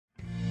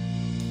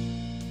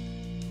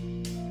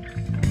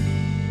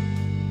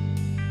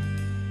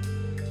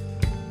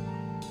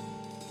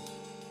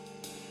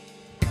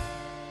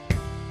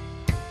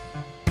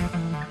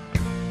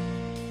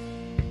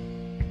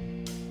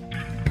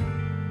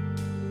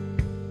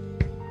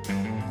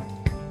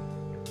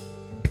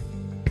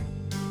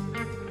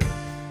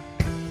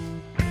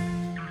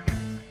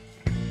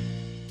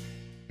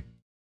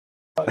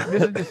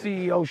this is the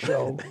CEO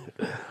show,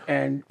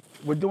 and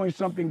we're doing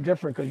something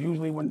different because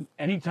usually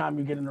anytime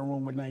you get in a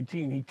room with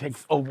 19, he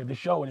takes over the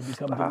show and it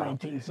becomes a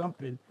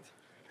 19-something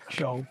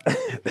show.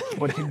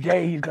 But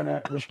today he's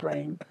gonna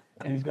restrain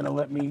and he's gonna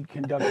let me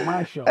conduct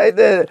my show. Hey,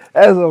 that's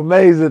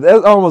amazing.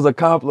 That's almost a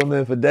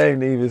compliment for Dame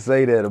to even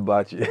say that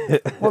about you.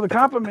 Well, the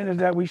compliment is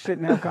that we sit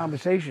and have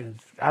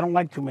conversations. I don't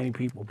like too many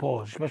people,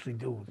 pause, especially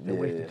dudes. They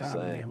waste their time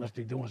with me unless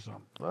they're doing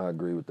something. I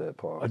agree with that,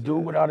 Paul. A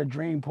dude without a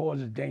dream,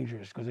 pause, is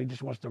dangerous because he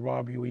just wants to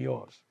rob you of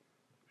yours.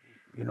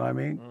 You know what I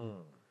mean?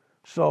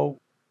 So,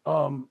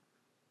 the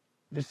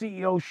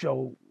CEO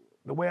show,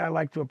 the way I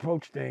like to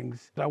approach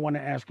things, I want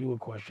to ask you a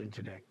question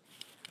today.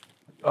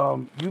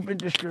 You've been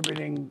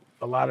distributing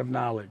a lot of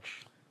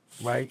knowledge,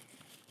 right?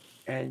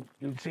 And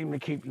you seem to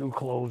keep new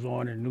clothes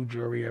on and new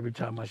jewelry every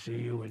time I see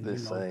you, and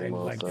things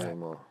like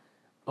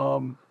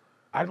that.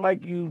 I'd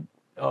like you,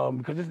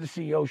 because this is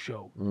the CEO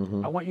show,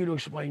 I want you to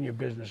explain your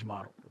business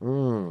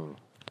model.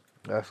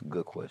 That's a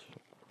good question.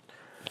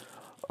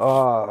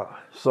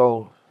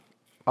 So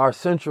our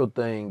central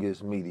thing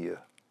is media,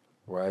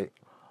 right?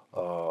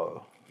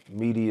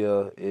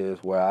 Media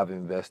is where I've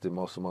invested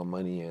most of my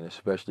money in,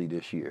 especially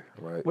this year,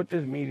 right? What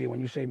is media?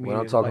 When you say media, when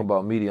I'm talking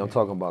about media, I'm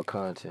talking about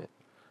content.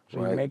 So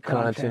right? You make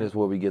content is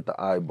where we get the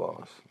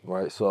eyeballs,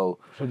 right? So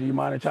do you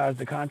monetize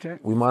the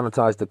content? We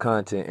monetize the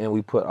content and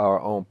we put our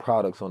own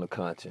products on the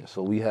content.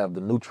 So we have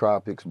the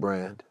Nootropics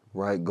brand,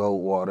 right?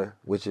 Gold Water,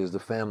 which is the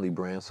family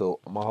brand.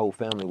 So my whole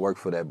family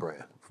works for that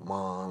brand.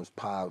 Moms,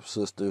 pops,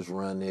 sisters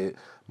run it.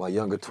 My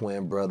younger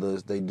twin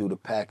brothers, they do the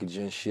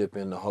packaging,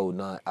 shipping, the whole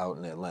nine out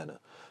in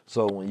Atlanta.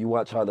 So when you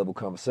watch High Level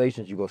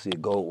Conversations, you're going to see a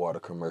Gold Water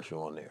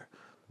commercial on there,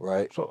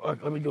 right? So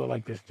let me do it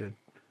like this then.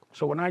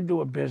 So when I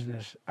do a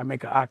business, I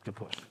make an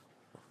octopus,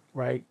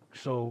 right?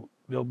 So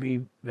there'll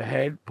be the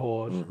head,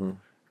 pause,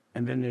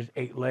 and then there's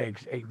 8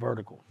 legs, 8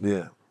 verticals.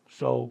 Yeah.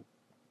 So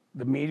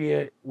the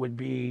media would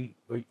be,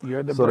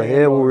 you're the So brand. The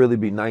head will really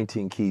be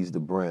 19 Keys the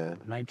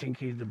brand. 19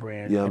 Keys the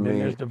brand, yeah, and then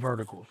there's the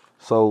verticals.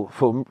 So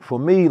for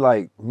me,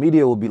 like,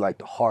 media will be like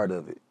the heart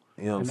of it.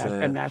 You know what I'm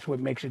saying? And that's what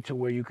makes it to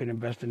where you can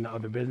invest in the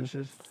other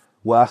businesses?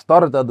 Well, I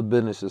started the other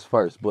businesses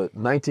first, but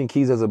 19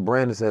 Keys as a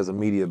brand is as a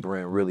media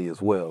brand really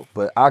as well.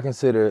 But I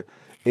consider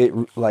it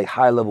like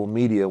high-level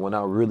media when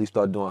I really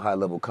start doing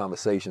high-level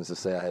conversations to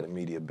say I had a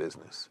media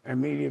business.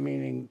 And media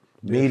meaning?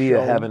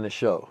 Media having a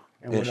show.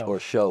 Or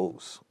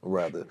shows,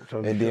 rather. So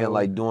and then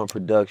like doing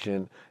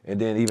production.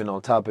 And then even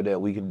on top of that,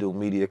 we can do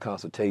media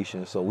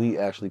consultation. So we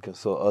actually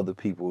consult other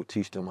people,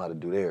 teach them how to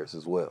do theirs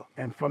as well.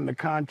 And from the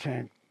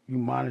content, you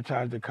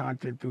monetize the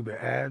content through the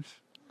ads?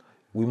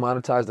 We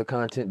monetize the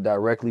content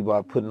directly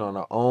by putting on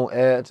our own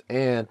ads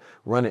and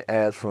running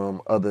ads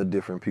from other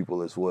different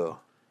people as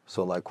well.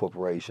 So like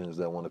corporations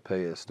that want to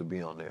pay us to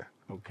be on there.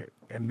 Okay.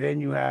 And then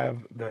you have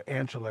the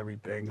ancillary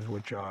things,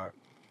 which are?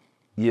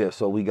 Yeah,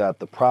 so we got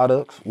the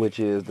products, which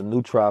is the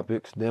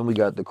Nootropics. Then we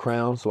got the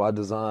crowns. So I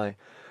design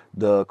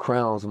the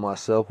crowns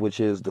myself, which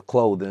is the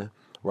clothing,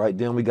 right?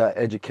 Then we got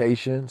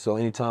education. So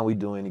anytime we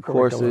do any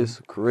courses,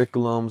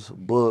 curriculums,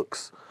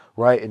 books,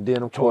 right? And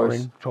then, of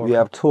course, we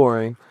have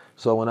touring.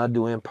 So when I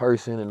do in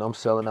person and I'm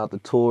selling out the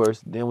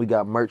tours, then we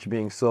got merch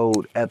being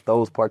sold at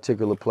those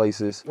particular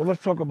places. Well,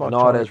 let's talk about and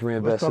all touring. That's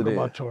reinvested in. Let's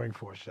talk about touring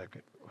for a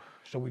second.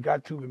 So we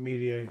got Tuba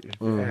Media, it's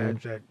the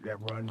ads that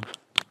run.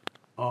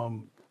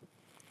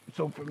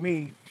 So for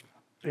me,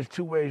 there's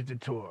 2 ways to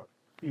tour.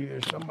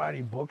 Either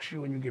somebody books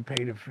you and you get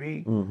paid a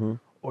fee,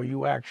 or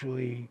you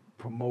actually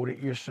promote it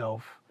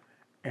yourself,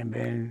 and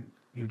then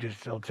you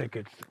just sell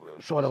tickets,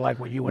 sort of like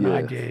what you and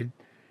I did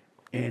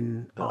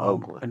in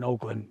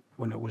Oakland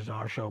when it was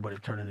our show, but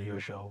it turned into your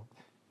show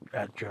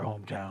at your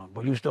hometown.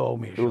 But you still owe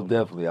me a show. It was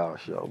definitely our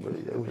show, but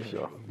yeah, it was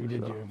your show. You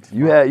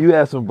did You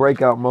had some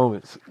breakout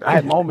moments. I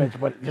had moments,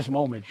 but just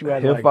moments. You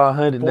had Hip like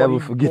 500, never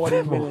forget 40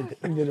 that minutes.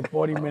 You did a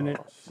 40-minute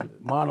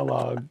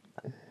monologue.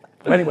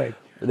 But anyway,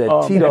 and it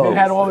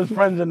had all his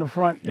friends in the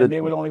front, and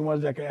they were the only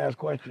ones that could ask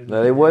questions.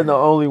 No, they wasn't the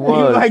only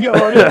ones. Like, yo,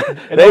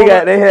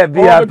 they had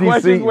VIP all the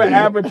questions seats. were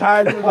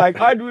advertised. Was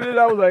like, I do this.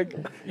 I was like,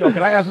 yo,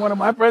 can I ask one of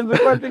my friends a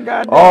question?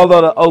 God damn. All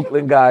of the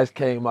Oakland guys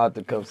came out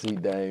to come see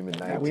Dame and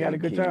 19 we had a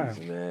good Keys,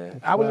 time.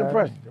 Man. I was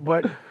impressed.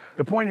 But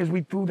the point is,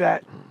 we threw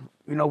that.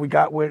 We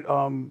got with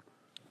Earn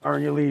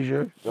Your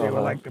Leisure. They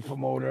were like the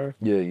promoter.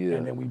 Yeah.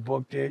 And then we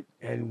booked it,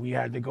 and we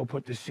had to go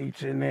put the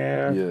seats in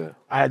there. Yeah.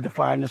 I had to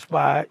find the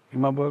spot. You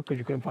remember? Because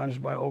you couldn't find a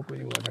spot in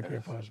Oakland. You were like, I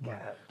can't find a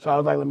spot. So I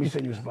was like, let me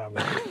send you a spot.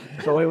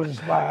 So it was a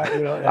spot,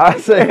 I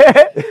say,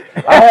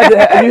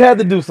 you had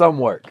to do some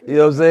work. You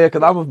know what I'm saying?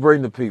 Because I was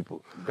bring the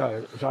people.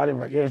 So I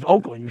didn't. Yeah, it's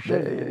Oakland. You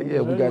should.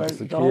 Yeah. We got the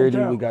security.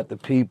 We got the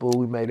people.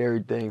 We made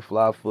everything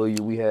fly for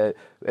you. We had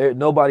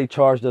nobody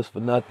charged us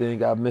for nothing.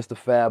 Got Mr.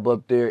 Fab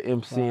up there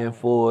emceeing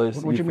for us.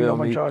 What you mean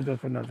nobody charged us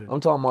for nothing?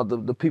 I'm talking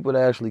about the people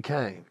that actually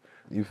came.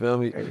 You feel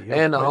me?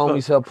 And the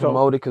homies helped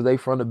promote it because they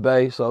from the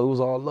Bay, so it was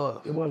all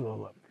love. It was all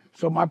love.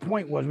 So my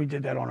point was we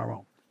did that on our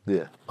own.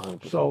 Yeah,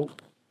 100%.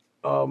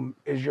 So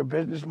is your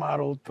business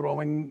model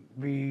throwing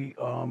the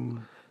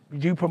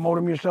do you promote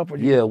them yourself? Or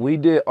Yeah, we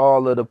did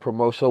all of the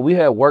promotion. So we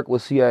had work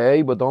with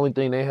CIA, but the only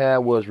thing they had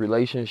was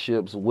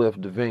relationships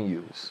with the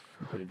venues,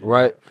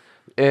 right?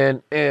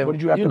 And what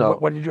did you have you to? know,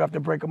 What did you have to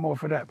break them off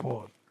for that,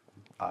 Paul?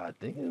 I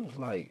think it was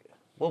like,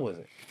 what was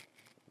it?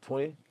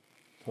 20?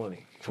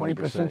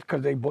 20%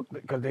 because they booked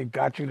because they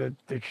got you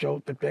the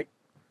show that they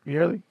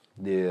yearly.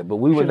 Yeah, but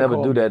we You would should've never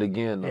do called me. that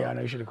again. Though. Yeah, I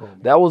know you should have called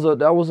me. That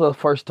was a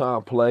first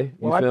time play.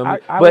 You Well, feel me?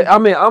 I But was- I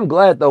mean, I'm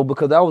glad though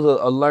because that was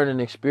a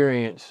learning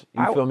experience.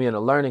 You I- feel me? And a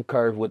learning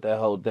curve with that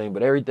whole thing.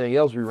 But everything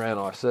else we ran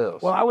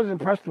ourselves. Well, I was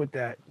impressed with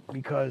that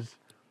because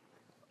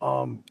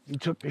you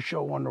took the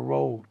show on the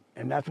road,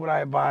 and that's what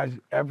I advise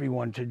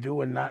everyone to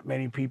do. And not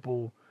many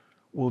people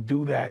will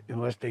do that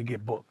unless they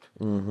get booked.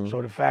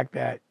 So the fact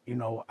that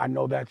I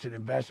know that's an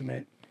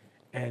investment,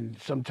 and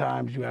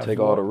sometimes you have Take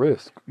all the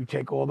risk. You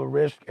take all the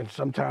risk, and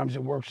sometimes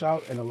it works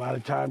out, and a lot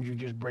of times you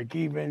just break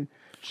even.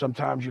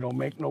 Sometimes you don't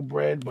make no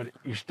bread, but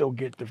you still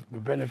get the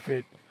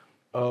benefit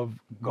of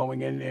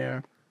going in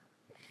there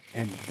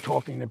and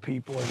talking to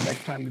people. And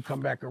next time you come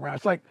back around,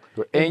 it's like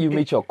And you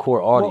meet your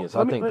core audience.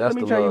 Well, I think that's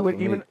the let me tell you love what, for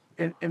me.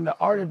 even in the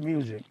art of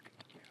music,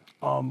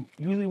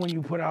 usually when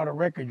you put out a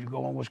record, you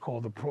go on what's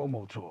called the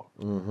promo tour,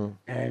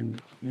 and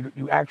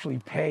you actually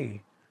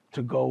pay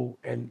to go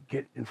and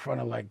get in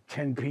front of like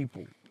 10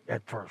 people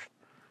at first,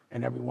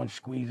 and everyone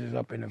squeezes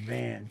up in a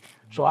van.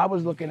 So I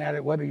was looking at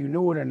it, whether you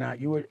knew it or not,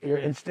 your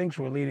instincts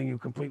were leading you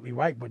completely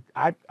right, but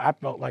I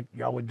felt like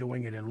y'all were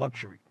doing it in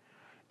luxury,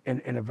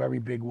 in a very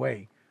big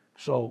way.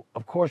 So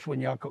of course, when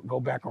y'all go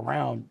back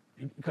around,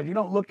 because you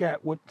don't look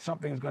at what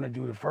something's going to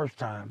do the first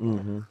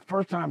time.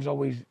 First time's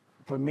always,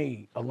 for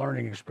me, a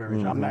learning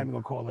experience. I'm not even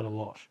going to call it a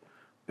loss.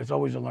 It's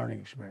always a learning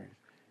experience.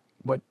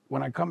 But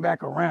when I come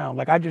back around,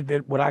 like I just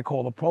did what I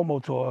call a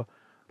promo tour,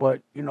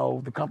 but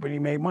the company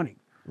made money.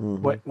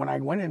 But when I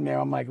went in there,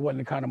 I'm like, it wasn't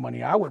the kind of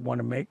money I would want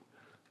to make.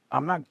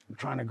 I'm not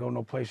trying to go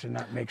no place and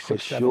not make For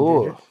 6, 7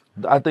 sure. digits.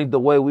 I think the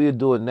way we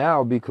do it now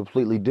would be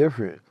completely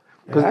different.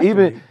 It has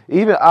Because to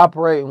even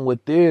operating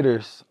with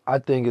theaters, I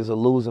think is a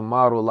losing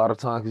model a lot of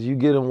times because you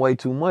get them way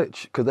too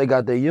much because they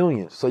got their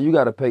unions. So you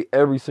got to pay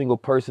every single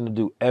person to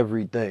do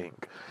everything.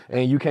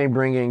 And you can't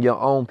bring in your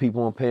own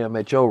people and pay them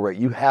at your rate.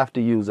 You have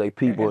to use their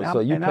people. So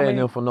you paying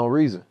them for no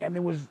reason. And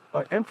there was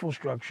an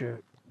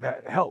infrastructure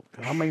that helped.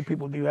 How many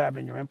people do you have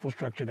in your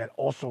infrastructure that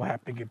also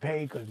have to get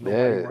paid because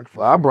nobody works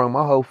for I brought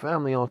my whole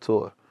family on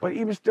tour. But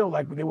even still,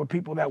 like there were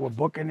people that were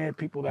booking it,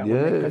 people that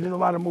were because there's a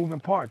lot of moving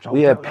parts.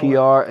 We had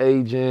PR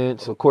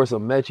agents, of course.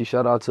 Amechi,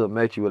 shout out to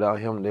Amechi. Without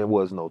him, there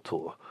was no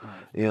tour. Right.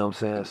 You know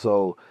what I'm saying?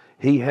 So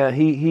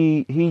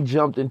he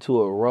jumped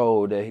into a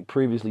role that he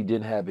previously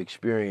didn't have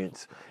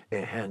experience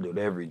and handled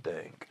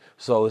everything.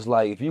 So it's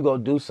like if you go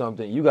do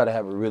something, you got to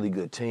have a really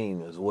good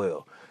team as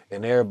well.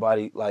 And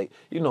everybody, like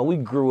we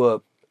grew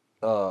up.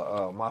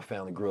 My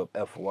family grew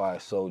up FY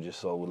soldiers,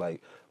 so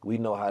like we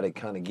know how to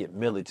kind of get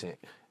militant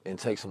and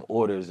take some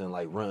orders and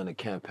like run a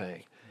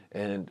campaign.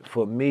 And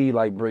for me,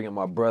 like bringing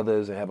my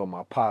brothers and having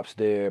my pops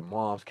there,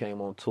 moms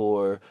came on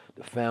tour,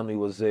 the family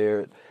was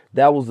there.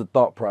 That was the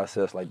thought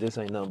process. Like this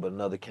ain't nothing but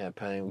another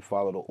campaign. We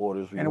follow the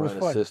orders, we run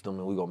the system,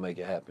 and we gonna make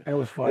it happen. And it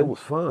was fun. It was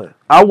fun.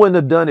 I wouldn't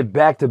have done it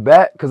back to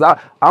back because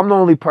I'm the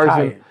only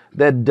person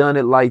that done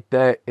it like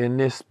that in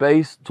this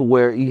space to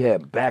where he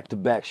had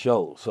back-to-back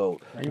shows. So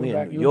we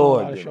in New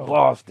York, then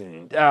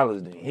Boston,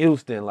 Dallas, then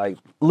Houston, like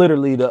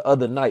literally the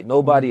other night.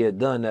 Nobody had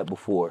done that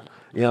before.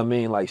 You know what I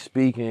mean? Like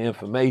speaking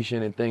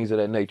information and things of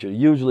that nature.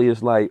 Usually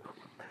it's like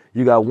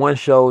you got one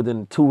show,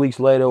 then 2 weeks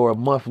later or a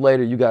month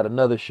later, you got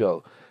another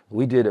show.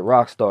 We did it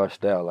rock star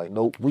style. Like,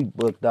 nope, we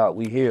booked out.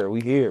 We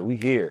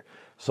here.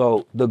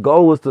 So the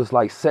goal was to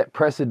like set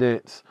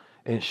precedents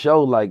and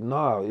show like,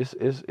 nah,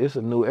 it's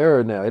a new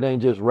era now. It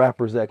ain't just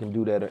rappers that can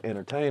do that or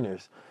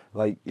entertainers.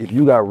 Like if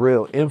you got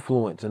real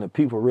influence and the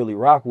people really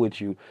rock with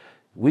you,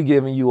 we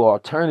giving you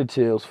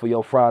alternatives for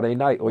your Friday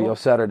night or your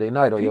Saturday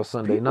night or your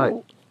Sunday night.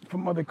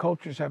 From other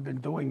cultures have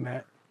been doing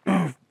that.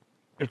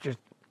 It's just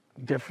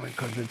different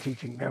because they're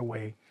teaching their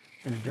way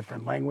in a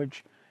different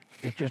language.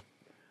 It's just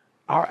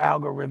our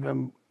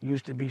algorithm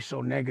used to be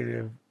so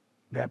negative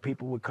that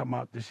people would come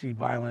out to see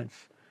violence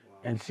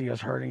and see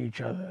us hurting each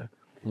other.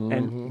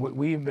 And what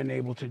we've been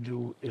able to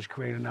do is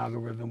create an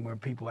algorithm where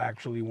people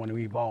actually want to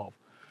evolve.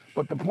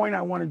 But the point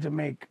I wanted to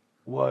make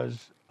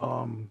was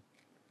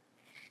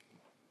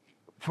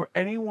for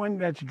anyone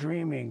that's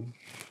dreaming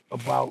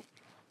about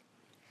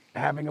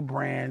having a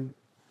brand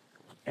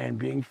and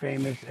being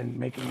famous and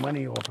making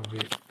money off of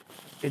it,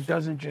 it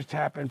doesn't just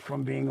happen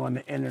from being on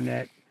the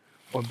internet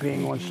or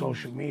being on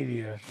social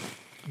media.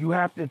 You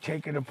have to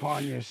take it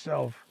upon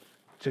yourself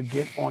to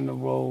get on the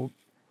road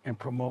and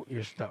promote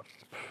your stuff.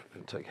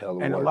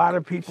 And a lot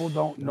of people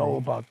don't know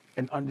about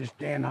and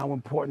understand how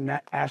important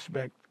that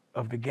aspect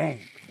of the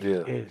game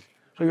is.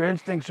 So your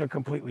instincts are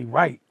completely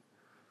right.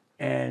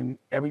 And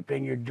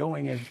everything you're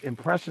doing is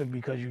impressive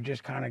because you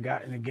just kind of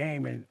got in the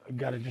game and you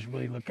got to just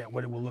really look at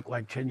what it will look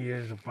like 10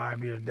 years or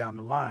 5 years down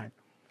the line.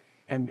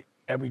 And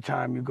every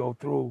time you go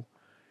through,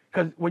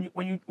 because when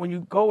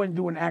you go and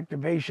do an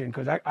activation,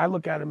 because I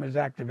look at them as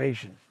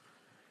activations,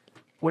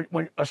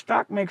 when a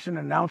stock makes an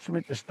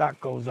announcement, the stock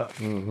goes up.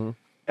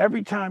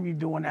 Every time you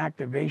do an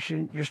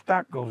activation, your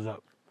stock goes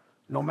up,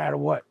 no matter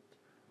what.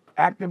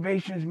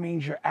 Activations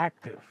means you're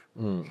active,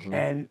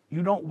 and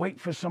you don't wait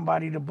for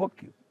somebody to book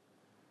you.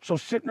 So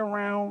sitting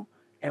around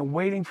and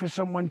waiting for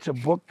someone to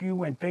book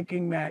you and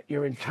thinking that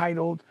you're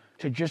entitled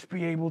to just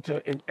be able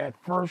to, at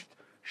first,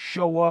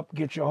 show up,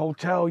 get your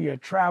hotel, your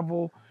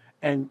travel,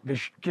 and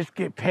just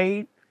get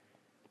paid,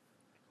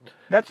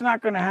 that's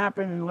not going to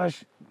happen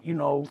unless, you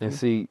know, And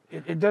see,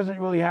 it doesn't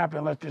really happen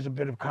unless there's a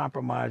bit of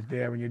compromise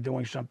there and you're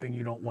doing something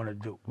you don't want to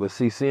do. but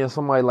see, seeing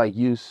somebody like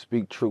you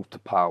speak truth to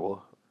power,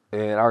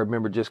 and I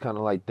remember just kind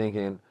of like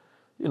thinking,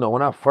 you know,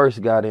 when I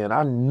first got in,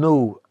 I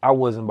knew I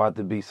wasn't about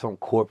to be some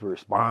corporate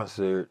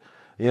sponsored,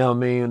 you know what I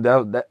mean?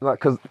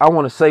 Because I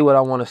want to say what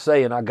I want to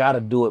say, and I got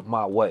to do it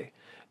my way.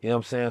 You know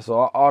what I'm saying? So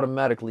I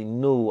automatically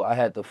knew I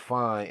had to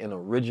find an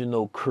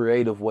original,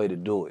 creative way to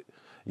do it.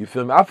 You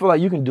feel me? I feel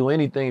like you can do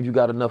anything if you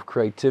got enough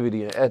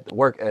creativity and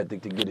work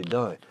ethic to get it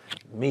done.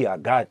 Me, I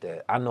got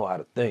that. I know how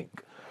to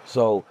think.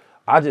 So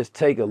I just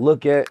take a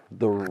look at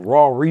the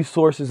raw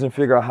resources and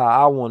figure out how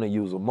I want to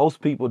use them.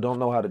 Most people don't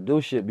know how to do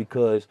shit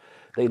because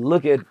they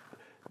look at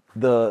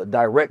the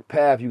direct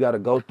path you got to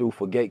go through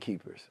for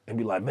gatekeepers and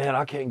be like, man,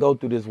 I can't go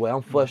through this way.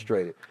 I'm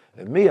frustrated.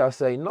 And me, I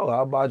say, no,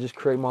 how about I just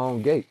create my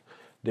own gate?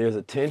 There's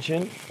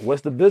attention.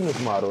 What's the business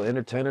model?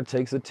 Entertainer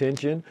takes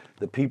attention.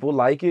 The people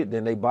like it.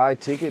 Then they buy a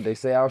ticket. They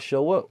say, I'll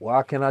show up.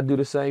 Why can't I do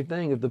the same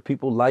thing if the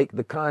people like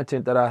the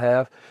content that I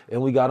have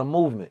and we got a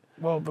movement?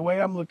 Well, the way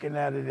I'm looking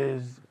at it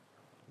is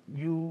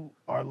you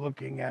are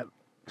looking at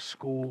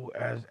school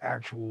as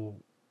actually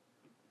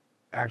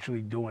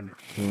doing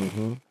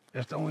it.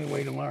 That's the only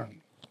way to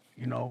learn,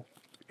 you know,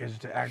 is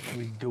to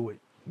actually do it.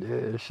 Yeah,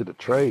 it's shit a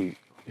trade.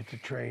 It's a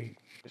trade.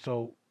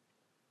 So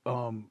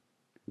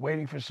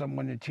waiting for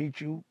someone to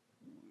teach you,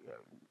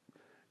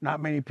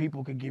 not many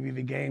people could give you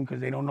the game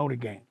because they don't know the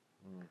game.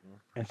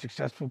 And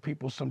successful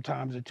people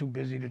sometimes are too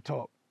busy to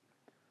talk.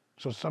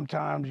 So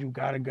sometimes you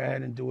got to go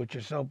ahead and do it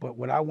yourself. But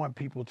what I want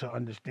people to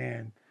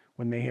understand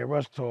when they hear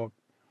us talk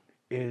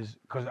is,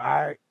 because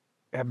I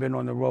have been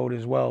on the road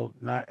as well,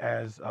 not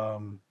as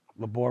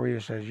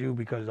laborious as you,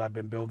 because I've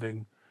been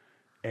building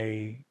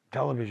a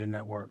television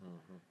network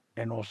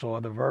and also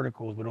other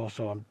verticals, but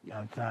also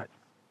it's not,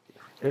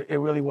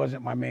 it really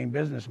wasn't my main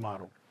business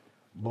model.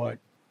 But,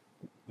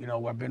 you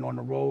know, I've been on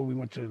the road. We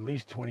went to at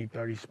least 20,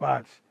 30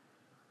 spots.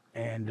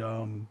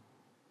 And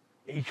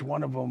each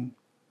one of them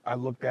I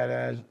looked at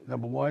as,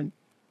 number one,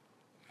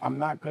 I'm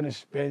not going to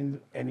spend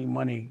any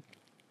money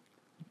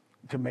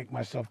to make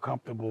myself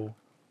comfortable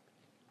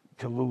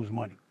to lose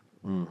money.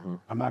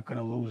 I'm not going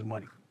to lose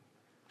money.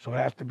 So it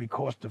has to be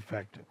cost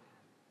effective.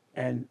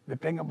 And the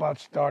thing about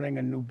starting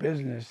a new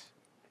business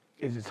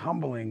is it's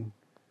humbling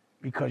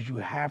because you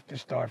have to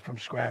start from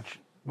scratch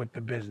with the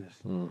business,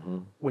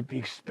 with the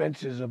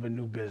expenses of a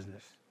new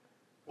business,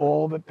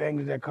 all the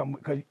things that come,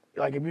 because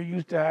like if you're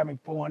used to having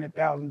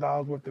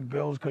 $400,000 worth of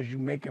bills because you're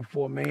making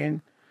 $4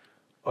 million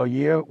a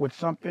year with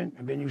something,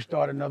 and then you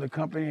start another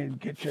company and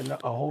get you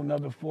a whole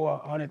nother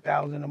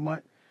 $400,000 a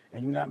month,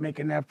 and you're not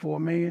making that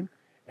 $4 million,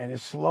 and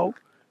it's slow,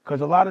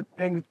 because a lot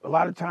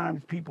of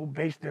times people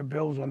base their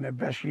bills on their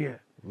best year,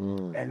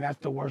 and that's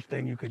the worst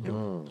thing you could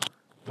do.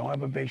 Don't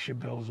ever base your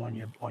bills on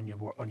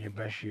your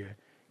best year.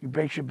 You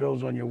base your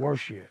bills on your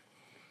worst year.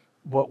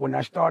 But when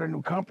I start a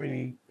new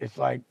company, it's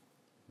like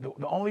the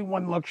only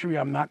one luxury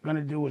I'm not going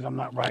to do is I'm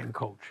not riding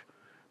coach.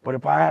 But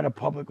if I had a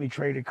publicly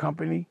traded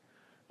company,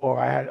 or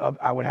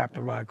I would have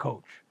to ride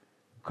coach,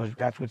 because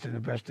that's what's in the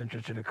best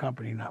interest of the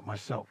company, not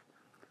myself.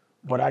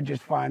 But I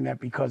just find that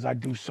because I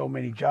do so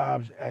many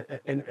jobs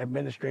in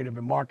administrative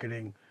and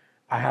marketing,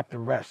 I have to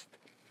rest.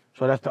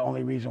 So that's the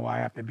only reason why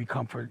I have to be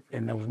comfort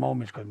in those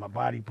moments, because my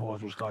body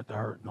pores will start to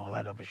hurt and all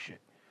that other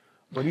shit.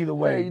 But either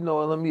way. Hey, you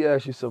know, let me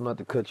ask you something, not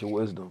to cut your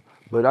wisdom,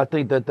 but I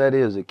think that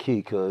is a key,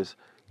 because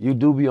you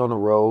do be on the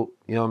road,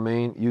 you know what I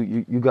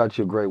mean? You got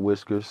your great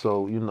whiskers,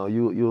 so, you know,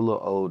 you're a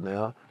little old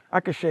now.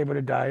 I could shave with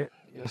a diet.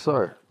 Yes,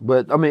 sir.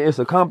 But, I mean, it's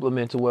a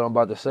compliment to what I'm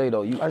about to say,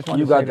 though. You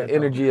got the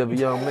energy of a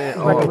young man.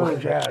 Like a little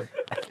jazz.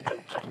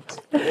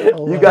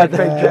 You got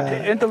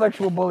the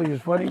intellectual bully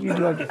is funny. You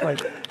do like to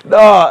fight.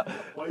 Nah,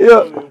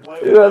 yeah,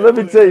 let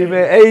me tell you,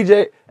 man,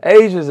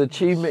 age is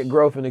achievement,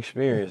 growth, and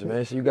experience,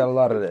 man. So you got a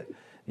lot of that.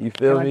 You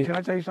feel me? Can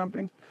I tell you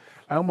something?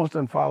 I almost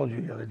unfollowed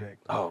you the other day.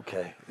 Oh,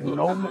 okay.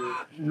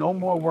 No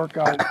more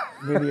workout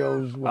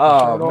videos. With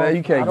oh, man, off.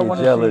 You can't get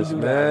jealous,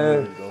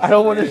 man. I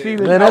don't want to see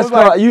this. Man, that's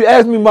called, you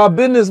asked me my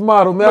business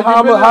model, man.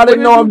 How they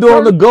know I'm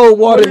doing the gold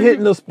water,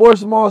 hitting the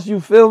sports moss, you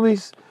feel me?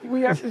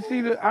 We have to see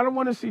I don't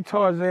want to see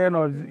Tarzan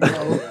or, you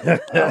know, I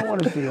don't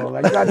want to see all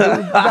that. You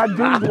got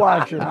dudes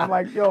watching. I'm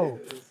like, yo.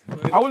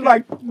 I was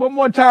like, one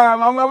more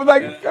time. I was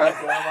like,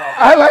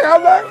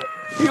 I'm like,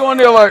 he on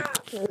there like.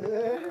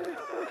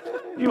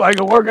 You like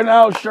a working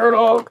out, shirt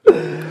off.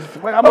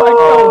 But I'm like,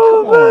 yo,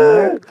 come on,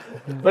 man.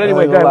 But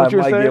anyway, go ahead. What you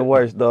were might saying? get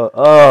worse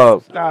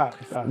though.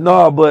 Stop.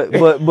 No, but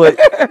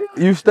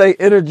you stay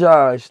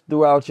energized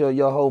throughout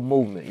your whole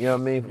movement. You know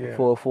what I mean?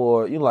 Yeah.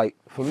 For you know, like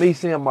for me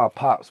seeing my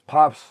pops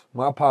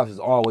is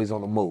always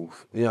on the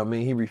move. You know what I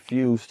mean? He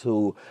refused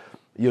to,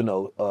 you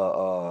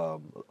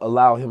know,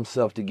 allow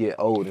himself to get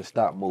old and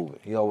stop moving.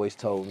 He always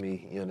told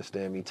me, you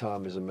understand me,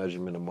 time is a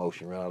measurement of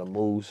motion. Run out of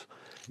moves,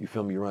 you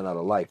feel me, you run out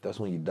of life. That's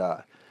when you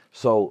die.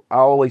 So I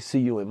always see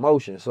you in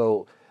motion.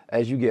 So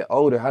as you get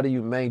older, how do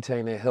you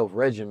maintain that health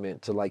regimen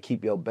to like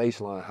keep your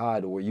baseline high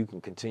to where you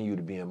can continue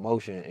to be in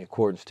motion in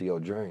accordance to your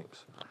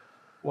dreams?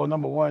 Well,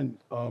 number one,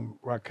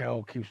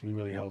 Raquel keeps me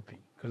really healthy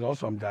because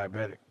also I'm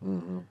diabetic.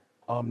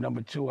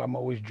 Number two, I'm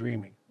always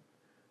dreaming.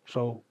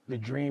 So the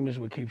dream is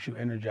what keeps you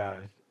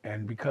energized.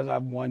 And because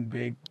I've won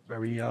big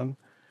very young,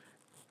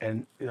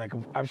 and like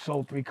I've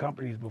sold 3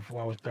 companies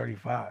before I was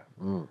 35.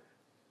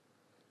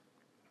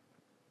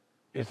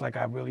 It's like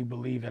I really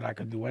believe that I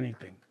could do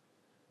anything.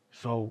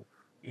 So,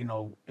 you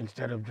know,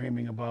 instead of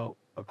dreaming about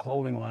a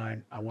clothing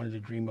line, I wanted to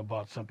dream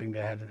about something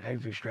that had an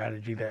exit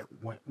strategy that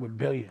went with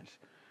billions,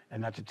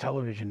 and that's a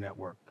television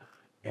network.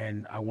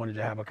 And I wanted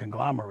to have a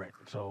conglomerate.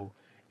 So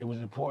it was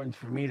important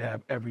for me to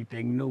have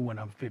everything new when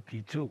I'm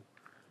 52.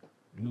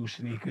 New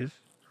sneakers,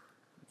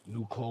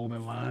 new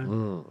clothing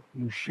line,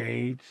 new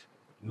shades,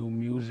 new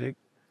music,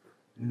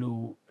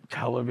 new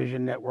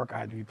television network. I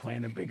had to be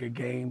playing a bigger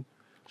game.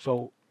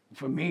 So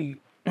for me,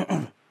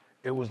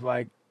 it was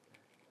like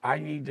I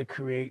need to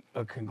create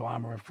a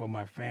conglomerate for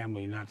my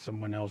family, not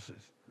someone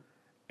else's.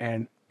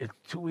 And it's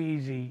too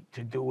easy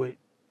to do it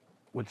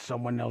with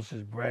someone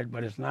else's bread,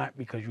 but it's not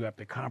because you have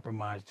to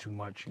compromise too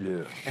much.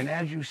 Yeah. And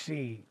as you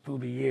see through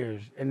the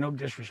years, and no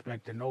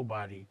disrespect to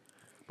nobody,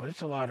 but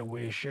it's a lot of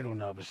weird shit on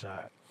the other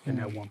side in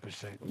that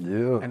 1%.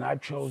 Yeah. And I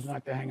chose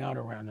not to hang out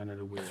around none of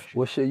the weird shit.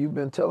 Well, shit, you've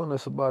been telling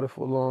us about it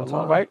for a long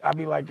time. Right? I'd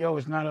be like, yo,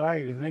 it's not all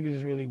right. This niggas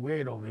is really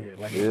weird over here.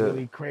 Like, it's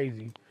really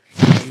crazy.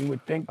 You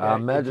would think that I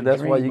imagine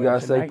that's why you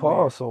guys say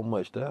pause so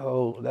much. That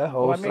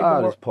whole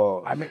side is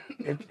pause. I mean,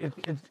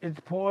 it's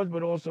pause,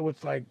 but also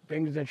it's like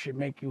things that should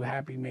make you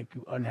happy make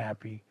you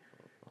unhappy.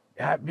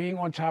 Being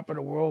on top of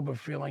the world but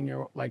feeling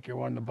you're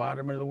on the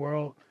bottom of the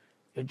world,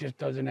 it just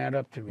doesn't add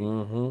up to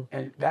me.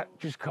 And that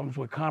just comes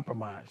with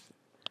compromise.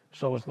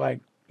 So it's like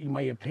you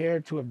may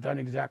appear to have done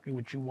exactly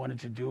what you wanted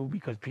to do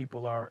because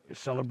people are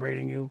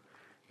celebrating you,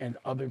 and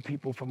other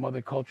people from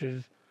other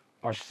cultures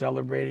are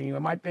celebrating you.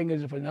 And my thing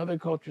is, if another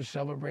culture is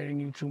celebrating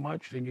you too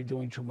much, then you're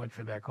doing too much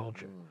for that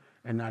culture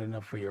and not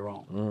enough for your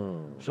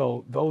own.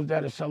 So those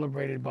that are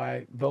celebrated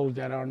by those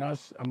that aren't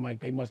us, I'm like,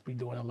 they must be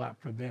doing a lot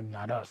for them,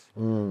 not us.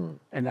 And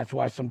that's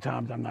why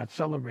sometimes I'm not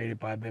celebrated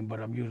by them,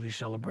 but I'm usually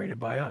celebrated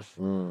by us.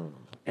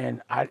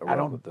 And I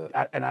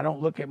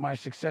don't look at my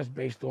success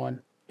based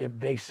on if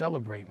they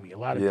celebrate me. A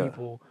lot of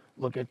people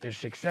look at their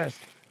success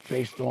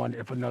based on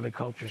if another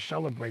culture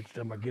celebrates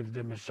them or gives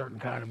them a certain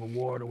kind of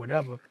award or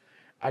whatever.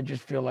 I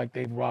just feel like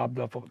they've robbed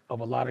us of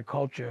a lot of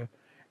culture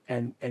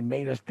and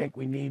made us think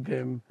we need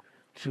them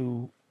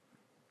to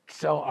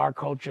sell our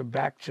culture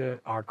back to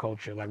our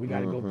culture. Like, we got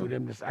to go through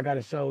them. I got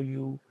to sell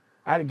you.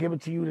 I had to give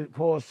it to you to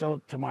Paul, sell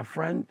it to my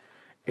friend.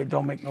 It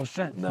don't make no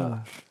sense. Nah.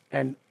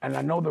 And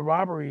I know the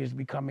robbery is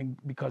becoming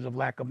because of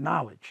lack of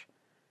knowledge.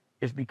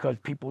 It's because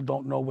people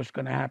don't know what's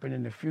going to happen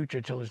in the future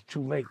till it's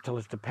too late, till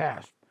it's the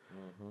past.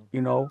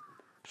 You know?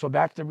 So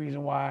that's the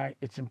reason why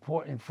it's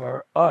important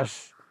for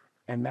us.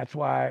 And that's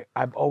why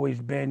I've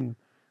always been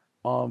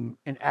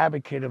an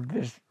advocate of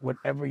this.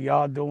 Whatever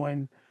y'all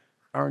doing,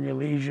 Earn Your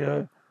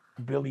Leisure,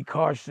 Billy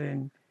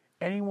Carson,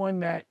 anyone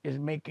that is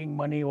making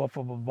money off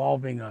of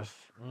evolving us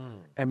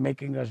and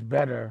making us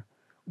better,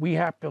 we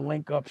have to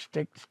link up,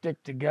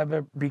 stick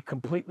together, be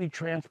completely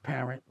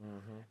transparent,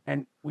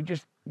 and we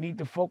just need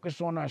to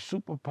focus on our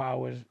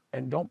superpowers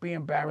and don't be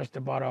embarrassed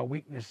about our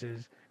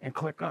weaknesses and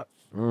click up.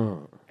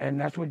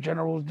 And that's what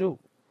generals do.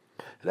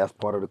 That's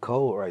part of the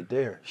code right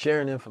there.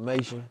 Sharing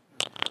information.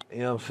 You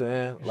know what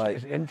I'm saying?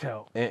 It's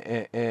intel.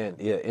 And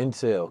yeah,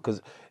 intel.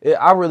 Because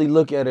I really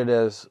look at it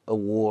as a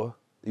war.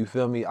 You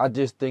feel me? I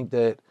just think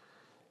that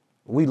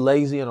we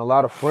lazy in a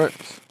lot of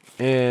fronts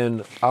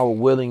and our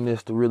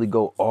willingness to really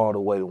go all the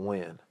way to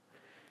win.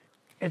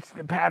 It's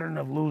the pattern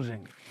of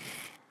losing.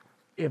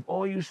 If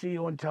all you see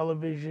on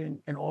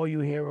television and all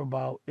you hear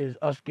about is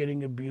us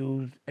getting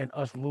abused and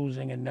us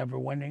losing and never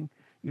winning,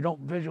 you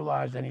don't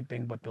visualize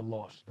anything but the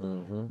loss.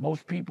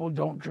 Most people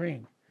don't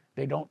dream.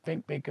 They don't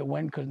think they could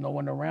win because no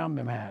one around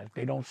them has.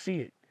 They don't see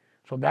it.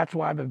 So that's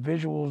why the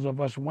visuals of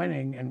us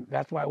winning, and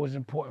that's why it was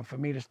important for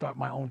me to start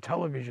my own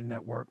television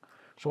network,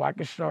 so I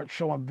could start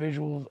showing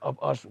visuals of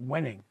us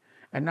winning,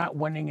 and not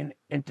winning in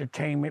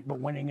entertainment, but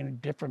winning in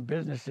different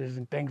businesses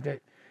and things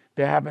that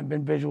there haven't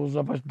been visuals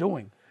of us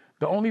doing.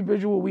 The only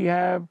visual we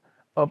have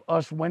of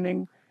us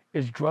winning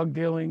is drug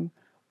dealing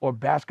or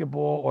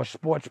basketball or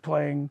sports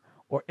playing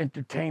or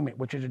entertainment,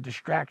 which is a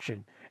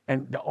distraction.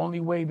 And the only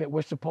way that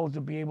we're supposed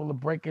to be able to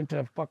break into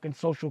a fucking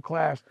social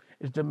class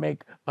is to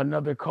make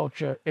another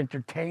culture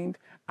entertained.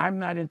 I'm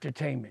not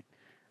entertainment.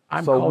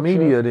 I'm So culture.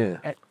 media then.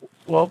 And,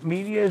 well,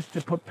 media is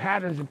to put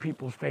patterns in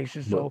people's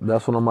faces. But So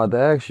that's what I'm about to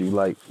ask you.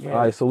 Like, yeah. all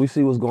right, so we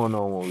see what's going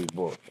on when we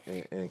book,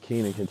 and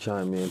Keenan can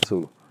chime in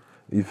too.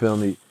 You feel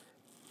me?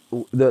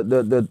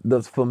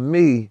 The for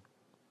me,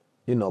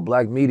 you know,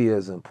 black media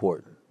is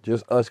important.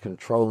 Just us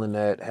controlling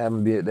that,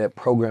 having that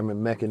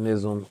programming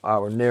mechanism,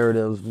 our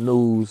narratives,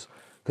 news,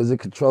 because it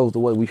controls the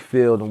way we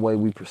feel, the way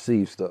we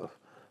perceive stuff.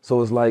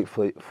 So it's like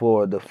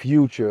for the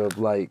future of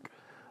like,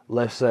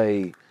 let's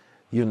say,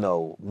 you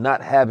know,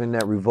 not having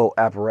that revolt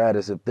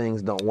apparatus if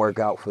things don't work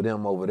out for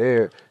them over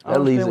there, I that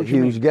leaves understand a what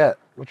you huge mean. gap.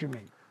 What you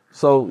mean?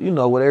 So, you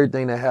know, with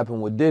everything that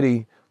happened with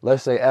Diddy,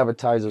 let's say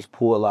advertisers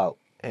pull out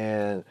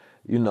and,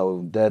 you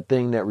know, that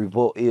thing that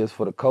revolt is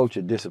for the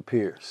culture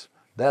disappears.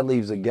 That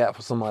leaves a gap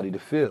for somebody to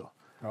fill.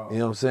 You know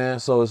what I'm saying?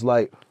 So it's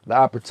like the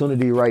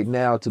opportunity right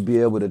now to be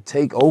able to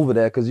take over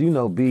that, because, you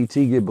know, BET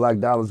get black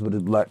dollars, but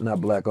it's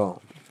not black owned.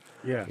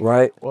 Yeah.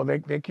 Right? Well, they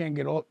can't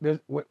get all.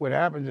 What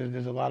happens is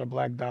there's a lot of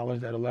black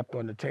dollars that are left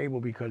on the table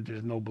because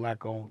there's no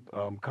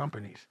black-owned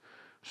companies.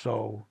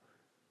 So,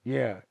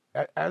 yeah,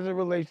 as it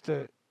relates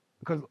to,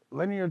 because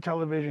linear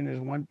television is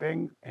one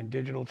thing and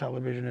digital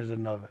television is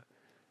another,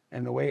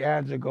 and the way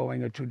ads are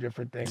going are two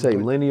different things. Say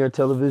But linear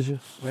television?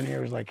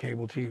 linear is like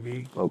cable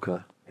TV, Okay.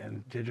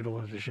 and digital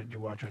is the shit you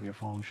watch on your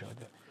phone.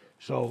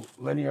 So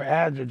linear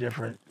ads are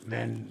different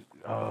than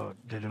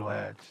digital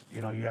ads.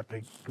 You know, you have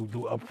to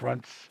do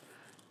upfronts,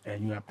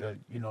 and you have to,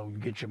 you know, you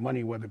get your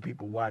money whether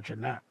people watch or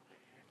not.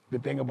 The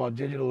thing about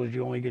digital is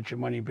you only get your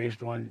money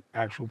based on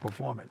actual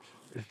performance.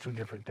 It's two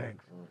different things.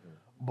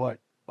 But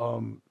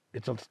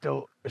it's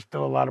still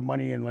a lot of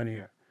money in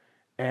linear.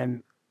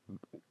 And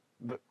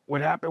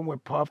what happened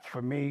with Puff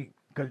for me,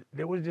 because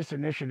there was this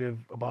initiative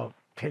about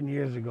 10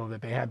 years ago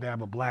that they had to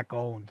have a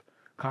black-owned,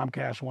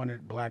 Comcast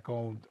wanted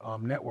black-owned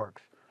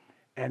networks.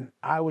 And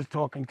I was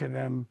talking to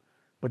them,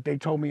 but they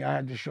told me I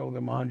had to show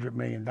them $100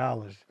 million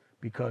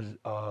because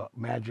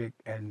Magic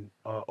and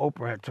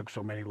Oprah had took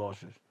so many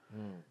losses.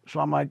 So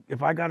I'm like,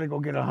 if I got to go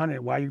get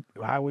 100,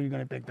 how are you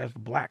going to think that's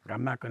black?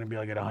 I'm not going to be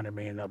able to get 100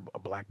 million of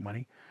black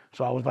money.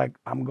 So I was like,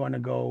 I'm going to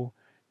go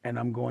and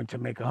I'm going to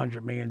make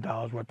 $100 million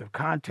worth of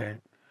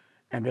content.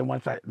 And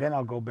then then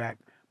I'll go back.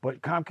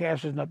 But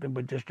Comcast is nothing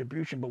but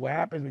distribution. But what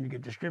happens when you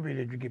get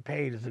distributed, you get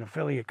paid as an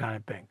affiliate kind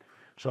of thing.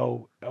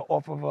 So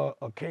off of off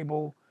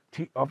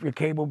your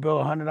cable bill,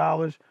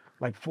 $100,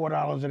 like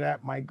 $4 of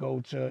that might go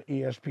to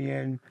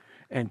ESPN,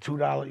 and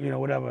 $2, you know,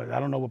 whatever. I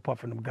don't know what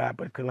Puff and them got,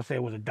 but let's say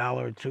it was $1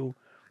 or $2.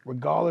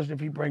 Regardless if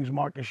he brings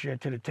market share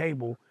to the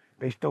table,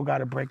 they still got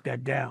to break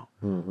that down.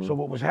 So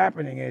what was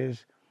happening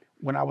is,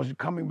 when I was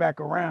coming back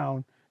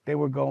around, they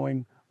were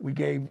going, we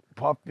gave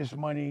Puff this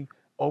money,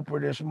 Oprah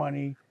this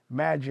money,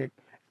 Magic,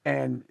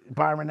 and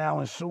Byron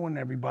Allen suing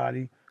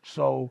everybody.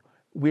 So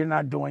we're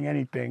not doing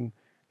anything.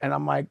 And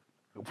I'm like,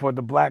 for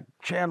the black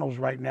channels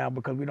right now,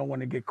 because we don't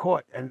want to get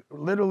caught. And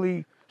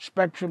literally,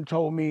 Spectrum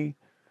told me,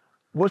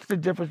 what's the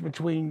difference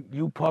between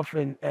you, Puff,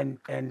 and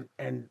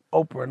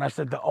Oprah? And I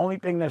said, the only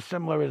thing that's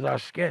similar is our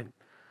skin.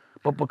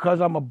 But because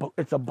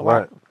it's a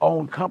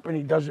black-owned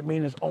company doesn't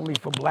mean it's only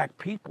for black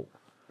people.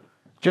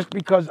 Just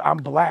because I'm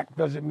black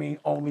doesn't mean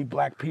only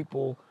black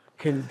people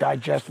can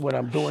digest what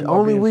I'm doing.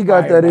 Only we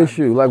got that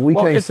issue. Like, we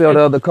can't sell to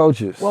other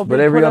coaches. Well, but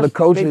every other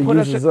culture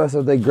uses us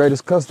as their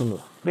greatest customer.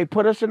 They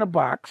put us in a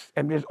box,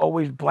 and there's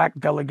always black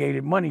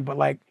delegated money. But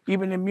like,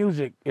 even in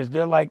music, is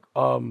there like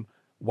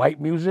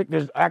white music?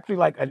 There's actually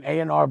like an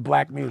A&R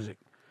black music.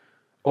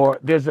 Or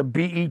there's a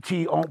BET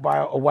owned by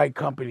a white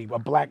company, a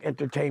black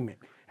entertainment.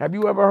 Have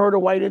you ever heard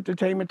of white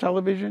entertainment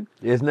television?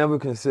 It's never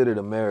considered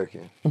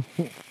American.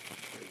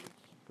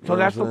 So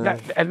that's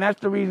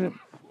the reason.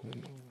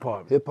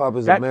 Hip hop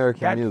is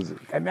American music,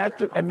 and that's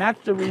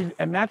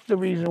the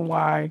reason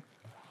why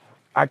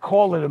I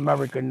call it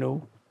America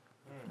New,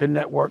 the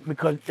network,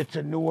 because it's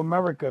a new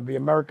America, the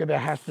America that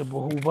has to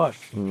behoove us,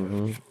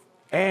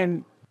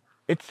 and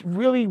it's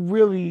really,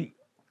 really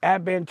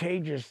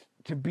advantageous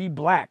to be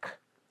black,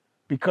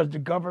 because the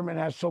government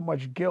has so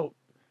much guilt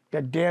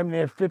that damn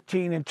near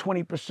 15 and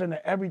 20% of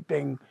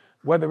everything,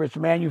 whether it's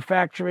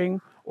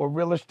manufacturing or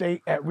real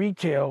estate at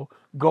retail,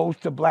 goes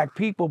to black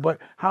people. But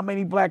how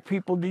many black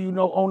people do you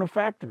know own a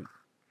factory?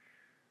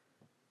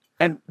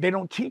 And they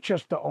don't teach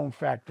us to own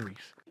factories.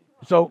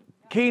 So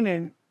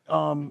Keenan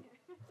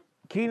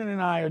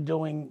and I are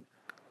doing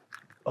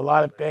a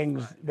lot of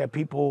things that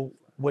people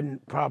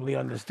wouldn't probably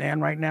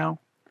understand right now,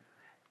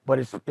 but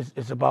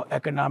it's about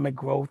economic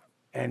growth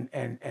and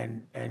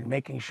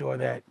making sure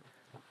that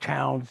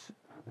towns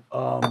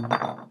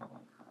are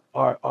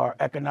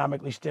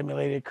economically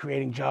stimulated,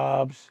 creating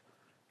jobs,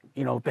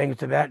 you know, things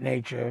to that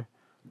nature.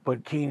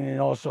 But Keenan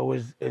also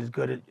is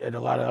good at a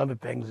lot of other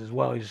things as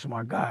well. He's a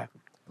smart guy.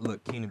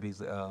 Look, Keenan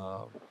Beasley,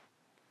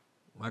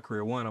 my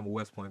career, I'm a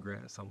West Point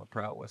grad, so I'm a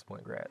proud West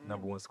Point grad,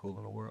 #1 school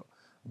in the world.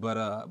 But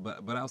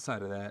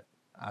outside of that,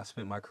 I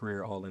spent my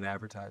career all in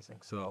advertising.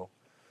 So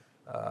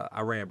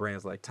I ran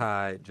brands like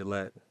Tide,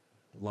 Gillette,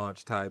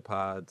 launched Tide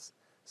Pods,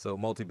 so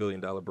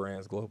multi-billion-dollar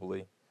brands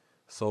globally,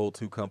 sold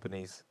 2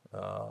 companies,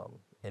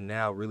 and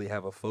now really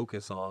have a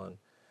focus on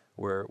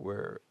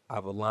where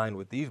I've aligned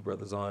with these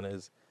brothers on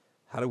is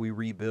how do we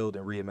rebuild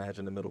and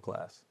reimagine the middle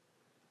class?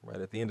 Right.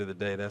 At the end of the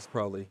day, that's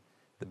probably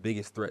the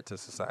biggest threat to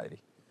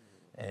society.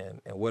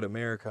 And what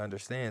America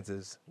understands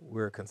is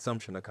we're a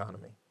consumption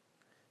economy.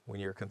 When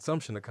you're a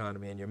consumption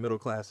economy and your middle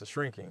class is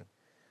shrinking,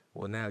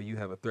 well, now you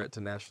have a threat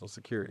to national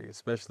security,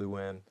 especially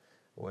when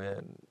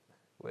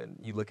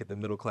you look at the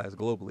middle class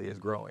globally is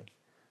growing.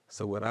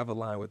 So what I've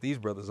aligned with these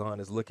brothers on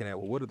is looking at,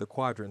 well, what are the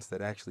quadrants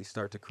that actually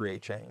start to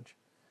create change,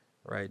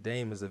 right?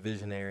 Dame is a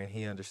visionary and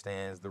he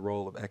understands the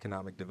role of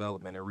economic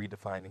development and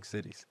redefining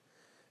cities,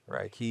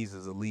 right? Keys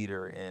is a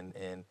leader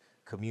in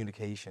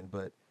communication,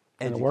 but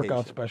and education. the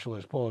workout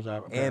specialist, pause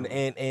out. And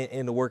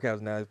the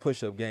workouts now, his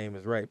push-up game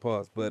is right,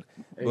 pause. But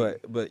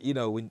you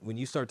know, when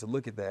you start to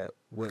look at that,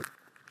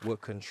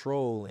 what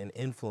control and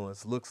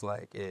influence looks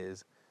like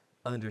is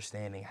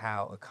understanding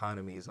how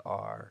economies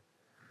are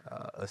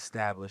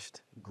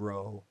established,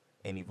 grow,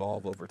 and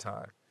evolve over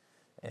time.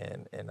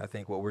 And I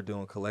think what we're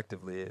doing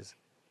collectively is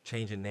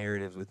changing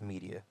narratives with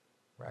media,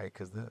 right?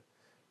 Because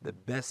the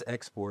best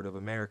export of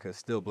America is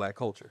still Black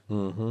culture.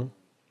 Mm-hmm.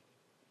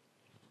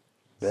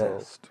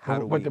 Best.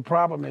 So but the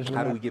problem is,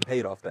 how do we get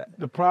paid off that?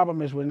 The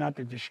problem is we're not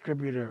the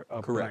distributor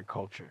of Correct. Black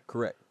culture.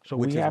 Correct. So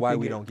which is why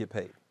we don't get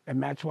paid.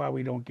 And that's why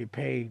we don't get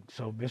paid.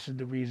 So this is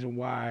the reason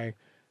why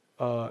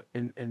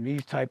in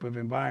these type of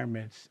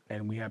environments,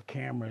 and we have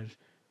cameras,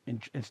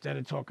 instead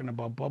of talking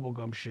about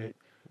bubblegum shit,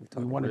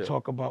 we want to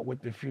talk about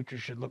what the future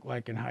should look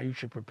like and how you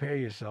should prepare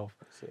yourself.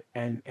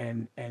 And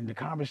the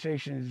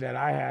conversations that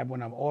I have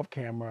when I'm off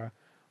camera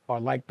are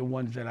like the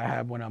ones that I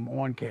have when I'm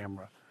on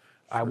camera.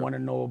 Sure. I want to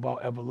know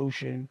about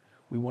evolution.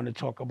 We want to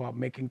talk about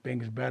making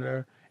things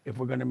better. If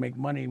we're going to make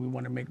money, we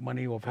want to make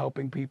money off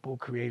helping people,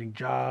 creating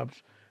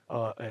jobs,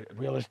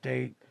 real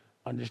estate,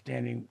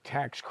 understanding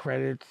tax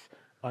credits,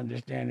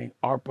 understanding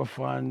ARPA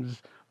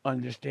funds,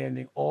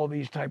 understanding all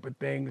these type of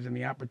things and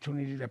the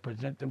opportunities that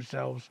present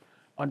themselves,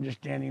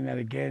 understanding that,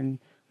 again,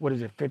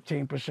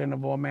 15%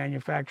 of all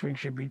manufacturing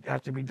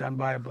has to be done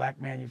by a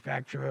Black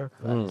manufacturer.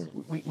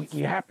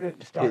 We have to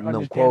start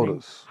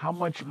understanding how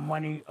much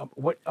money,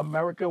 what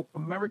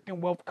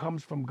American wealth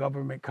comes from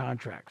government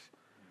contracts.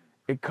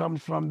 It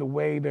comes from the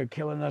way they're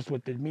killing us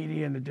with the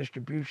media and the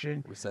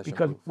distribution,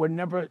 because we're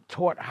never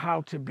taught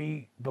how to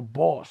be the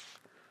boss.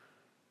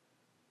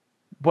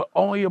 But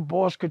only a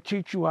boss could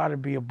teach you how to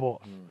be a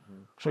boss.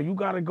 Mm-hmm. So you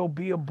got to go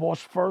be a boss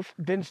first,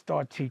 then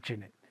start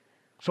teaching it.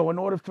 So in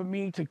order for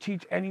me to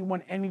teach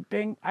anyone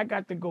anything, I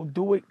got to go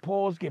do it,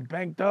 pause, get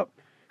banked up,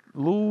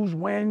 lose,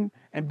 win,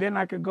 and then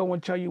I could go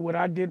and tell you what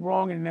I did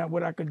wrong and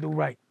what I could do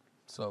right.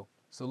 So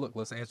look,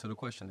 let's answer the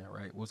question there,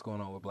 right? What's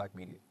going on with Black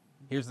media?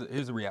 Here's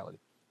the reality.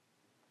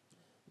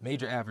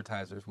 Major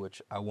advertisers,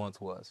 which I once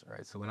was,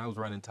 right? So when I was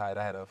running Tide,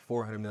 I had a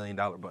 $400 million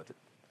budget.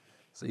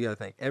 So you got to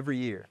think, every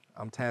year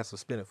I'm tasked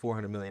with spending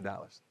 $400 million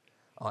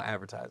on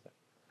advertising.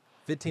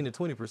 15 to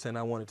 20%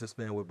 I wanted to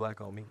spend with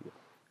Black-owned media.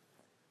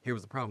 Here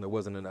was the problem: there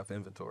wasn't enough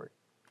inventory.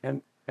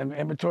 And the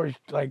inventory's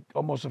like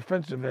almost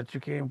offensive that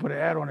you can't even put an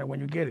ad on it when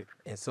you get it.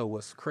 And so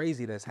what's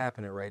crazy that's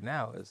happening right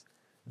now is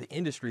the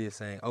industry is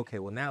saying, okay,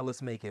 well now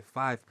let's make it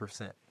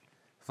 5%.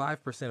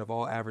 5% of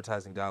all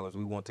advertising dollars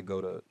we want to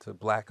go to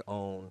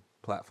Black-owned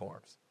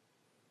platforms.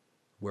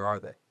 Where are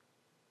they?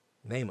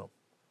 Name them.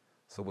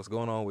 So what's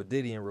going on with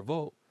Diddy and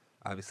Revolt,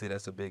 obviously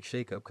that's a big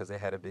shakeup because they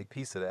had a big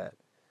piece of that.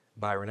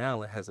 Byron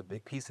Allen has a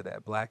big piece of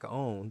that.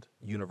 Black-owned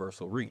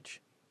universal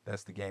reach.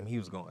 That's the game he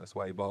was going. That's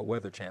why he bought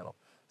Weather Channel.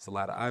 It's a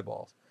lot of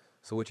eyeballs.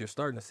 So what you're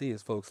starting to see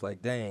is folks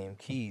like Dame,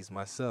 Keys,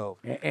 myself,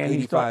 and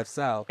 85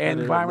 South.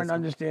 And Byron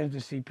understands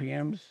the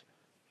CPMs.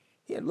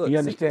 Yeah, look, he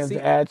understands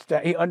the ad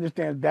stat. He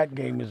understands that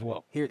game as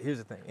well. Here's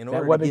the thing.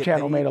 That Weather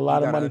Channel made a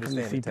lot of money from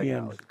the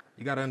CPMs.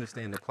 You got to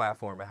understand the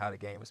platform and how the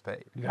game is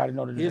paid. You got to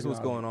know the Here's what's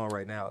going on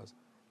right now is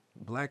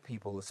Black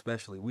people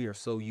especially, we are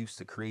so used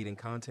to creating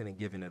content and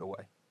giving it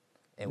away.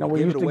 And we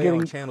give it away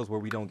on channels where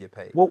we don't get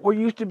paid. Well, we're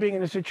used to being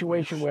in a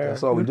situation where...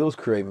 That's all we do is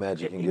create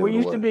magic and give it away. We're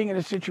used to being in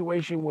a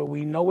situation where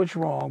we know it's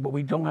wrong, but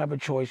we don't have a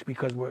choice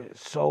because we're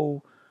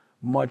so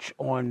much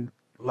on,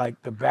 like,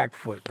 the back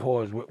foot.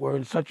 Pause. We're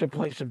in such a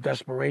place of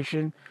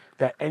desperation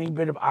that any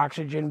bit of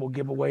oxygen will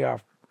give away our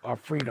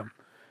freedom.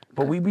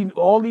 But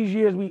all these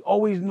years, we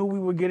always knew we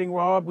were getting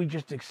robbed. We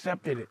just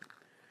accepted it.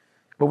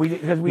 But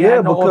because we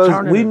had no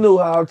alternatives. We knew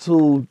how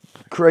to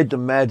create the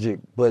magic,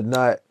 but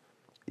not...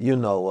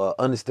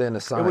 understand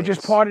the science. It was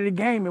just part of the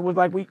game. It was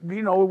like it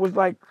was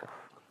like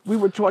we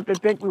were taught to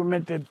think we were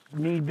meant to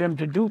need them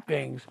to do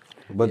things.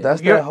 But that's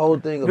that whole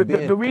thing of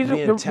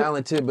being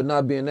talented but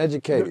not being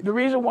educated. The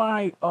reason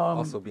why...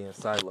 also being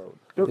siloed.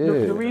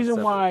 The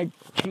reason why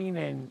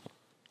Keenan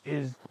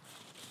is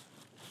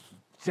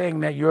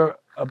saying that you're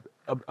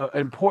an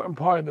important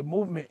part of the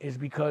movement is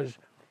because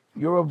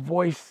you're a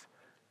voice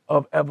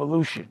of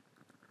evolution.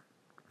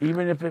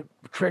 Even if it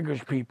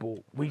triggers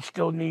people, we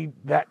still need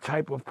that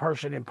type of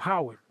person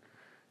empowered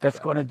that's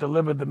going to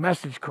deliver the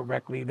message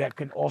correctly that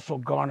can also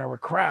garner a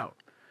crowd.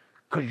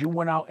 Because you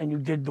went out and you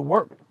did the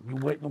work. You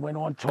went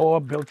on tour,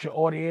 built your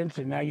audience,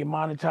 and now you're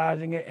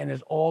monetizing it, and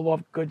it's all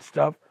off good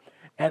stuff.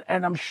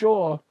 And I'm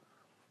sure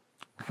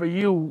for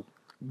you,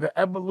 the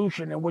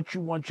evolution and what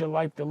you want your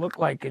life to look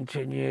like in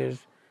 10 years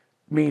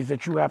means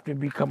that you have to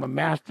become a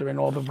master in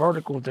all the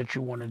verticals that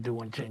you want to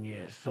do in 10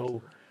 years.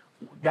 So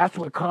that's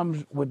what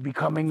comes with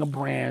becoming a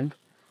brand,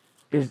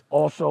 is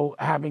also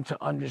having to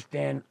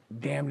understand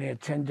damn near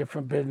 10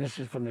 different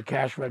businesses, from the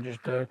cash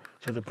register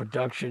to the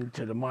production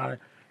to the monitor,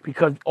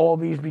 because all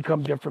these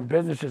become different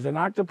businesses. An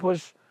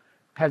octopus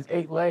has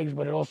 8 legs,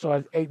 but it also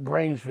has 8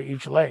 brains for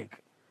each leg.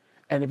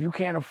 And if you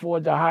can't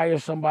afford to hire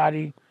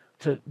somebody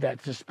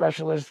that's a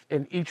specialist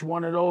in each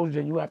one of those,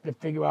 then you have to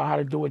figure out how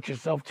to do it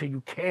yourself till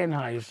you can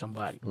hire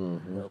somebody.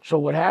 Mm-hmm. So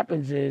what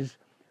happens is,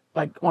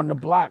 like on the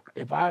block,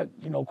 if I,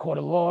 caught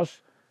a loss,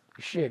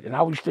 shit, and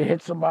I used to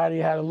hit somebody,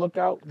 had a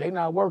lookout, they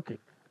not working.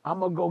 I'm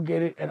gonna go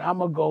get it, and I'm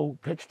gonna go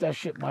pitch that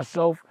shit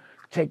myself,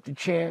 take the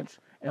chance,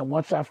 and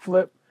once I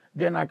flip,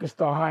 then I can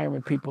start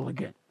hiring people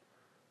again.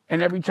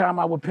 And every time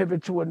I would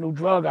pivot to a new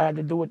drug, I had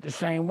to do it the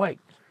same way.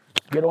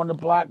 Get on the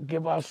block,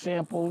 give out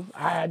samples.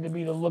 I had to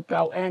be the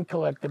lookout and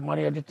collect the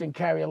money. I just didn't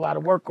carry a lot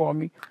of work on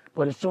me.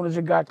 But as soon as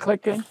it got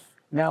clicking,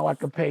 now I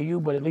could pay you,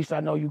 but at least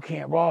I know you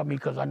can't rob me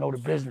because I know the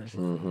business.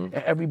 Mm-hmm. And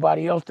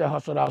everybody else that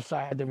hustled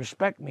outside had to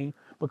respect me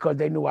because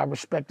they knew I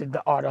respected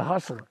the art of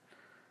hustling,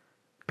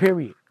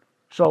 period.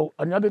 So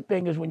another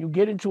thing is, when you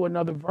get into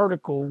another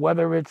vertical,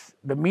 whether it's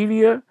the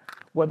media,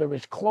 whether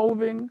it's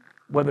clothing,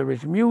 whether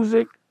it's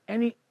music,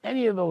 any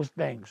of those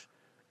things,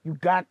 you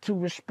got to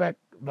respect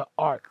the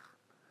art.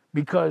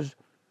 Because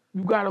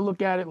you got to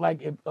look at it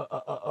like,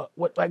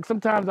 like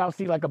sometimes I'll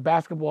see like a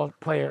basketball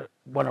player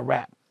want to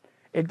rap.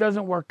 It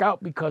doesn't work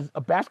out because a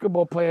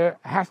basketball player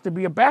has to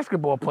be a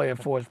basketball player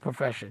for his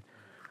profession.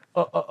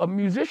 A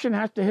musician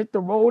has to hit the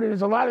road, and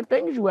there's a lot of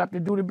things you have to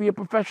do to be a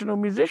professional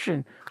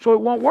musician, so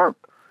it won't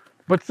work.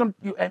 But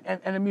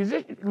a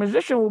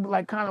musician will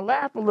like kind of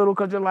laugh a little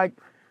because they're like,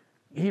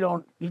 he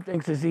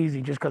thinks it's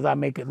easy just because I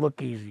make it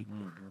look easy.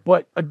 Mm-hmm.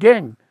 But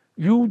again,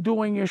 you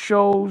doing your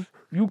shows,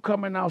 you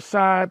coming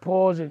outside,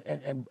 pause,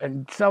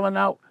 and selling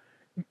out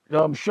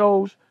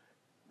shows,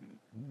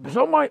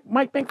 someone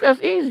might think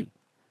that's easy.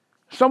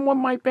 Someone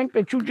might think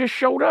that you just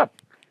showed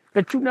up,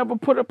 that you never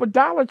put up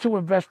 $1 to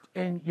invest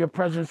in your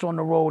presence on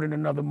the road in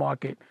another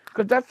market,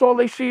 because that's all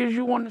they see is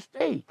you on the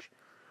stage.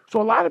 So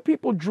a lot of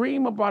people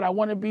dream about, I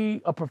want to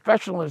be a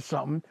professional in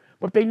something,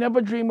 but they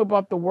never dream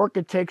about the work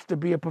it takes to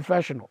be a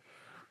professional.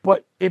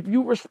 But if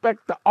you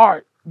respect the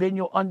art, then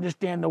you'll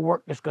understand the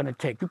work it's going to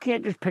take. You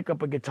can't just pick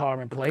up a guitar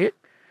and play it.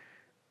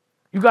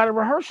 You got to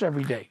rehearse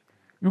every day.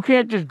 You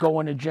can't just go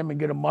in the gym and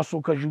get a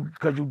muscle because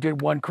you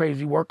did one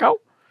crazy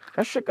workout.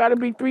 That shit got to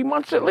be 3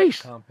 months at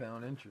least.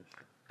 Compound interest.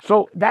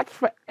 So that's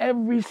for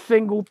every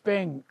single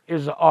thing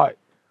is an art.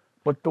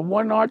 But the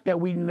one art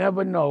that we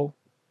never know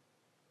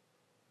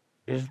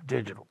is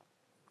digital,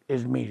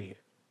 is media.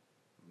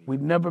 We've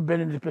never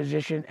been in this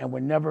position, and we're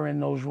never in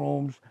those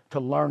rooms to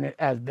learn it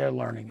as they're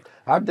learning it.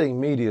 I think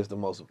media is the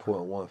most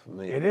important one for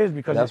me. It is,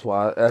 because that's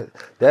why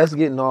that's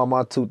getting all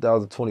my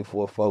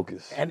 2024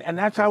 focus. And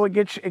that's how it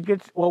gets.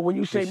 Well, when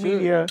you say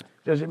media,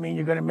 does it mean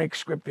you're going to make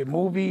scripted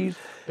movies?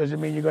 Does it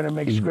mean you're going to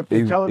make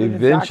scripted television?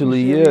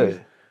 Eventually, yeah.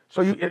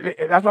 So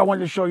that's why I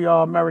wanted to show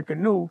y'all America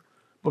New,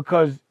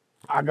 because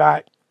I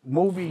got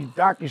movies,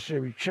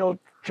 docuseries,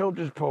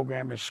 children's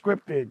programming,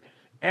 scripted.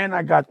 And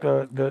I got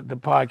the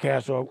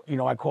podcast, or,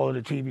 I call it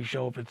a TV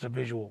show if it's a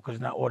visual, because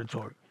it's not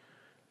auditory.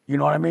 You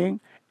know what I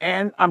mean?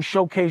 And I'm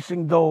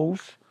showcasing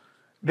those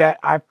that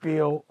I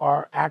feel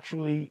are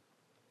actually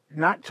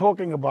not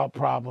talking about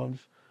problems,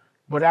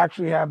 but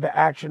actually have the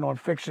action on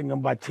fixing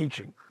them by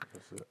teaching.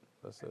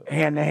 That's it.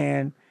 Hand to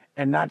hand,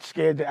 and not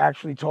scared to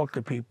actually talk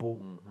to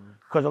people.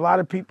 Because a lot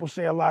of people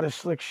say a lot of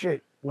slick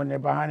shit when they're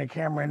behind a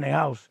camera in their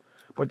house,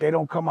 but they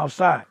don't come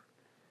outside.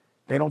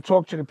 They don't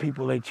talk to the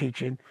people they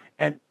teaching.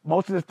 And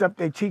most of the stuff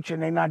they teaching,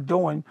 they not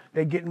doing.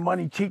 They getting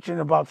money teaching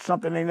about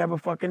something they never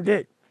fucking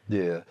did.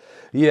 Yeah.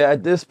 Yeah,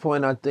 at this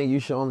point, I think you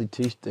should only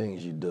teach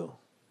things you do.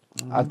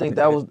 I think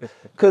that was,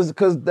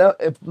 because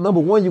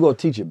number one, you're going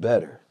to teach it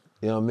better.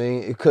 You know what I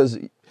mean? Because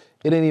it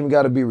ain't even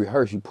got to be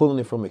rehearsed. You're pulling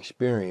it from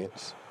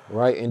experience,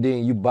 right? And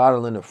then you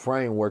bottling the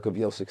framework of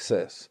your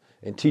success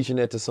and teaching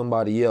that to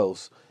somebody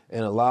else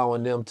and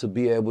allowing them to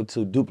be able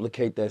to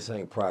duplicate that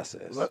same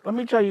process. Let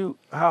me tell you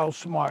how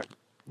smart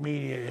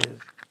media is.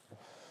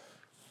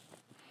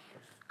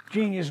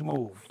 Genius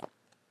move.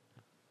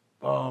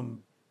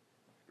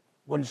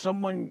 When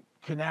someone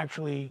can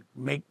actually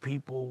make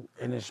people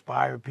and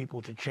inspire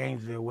people to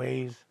change their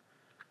ways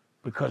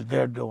because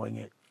they're doing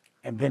it,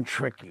 and then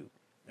trick you,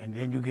 and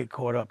then you get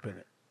caught up in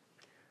it.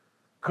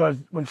 Because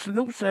when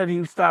Snoop said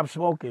he stopped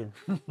smoking,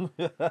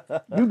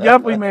 you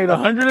definitely made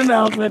 100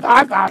 announcements.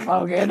 I stopped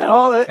smoking and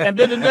all that. And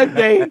then the next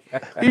day,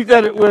 he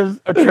said it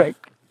was a trick.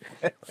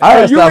 I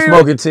had stopped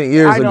smoking 10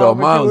 years ago.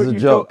 Mine was a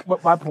joke.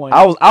 But my point,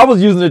 I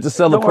was using it to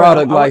sell a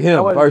product like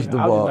him, first of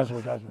all.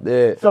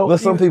 Yeah. So but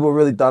some people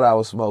really thought I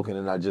was smoking,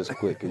 and I just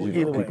quit because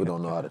people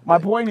don't know how to think. My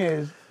point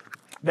is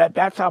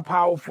that's how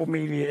powerful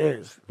media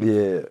is.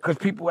 Yeah. Because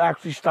people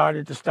actually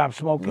started to stop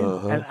smoking.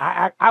 And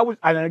I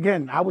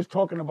was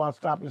talking about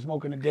stopping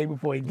smoking the day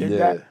before he did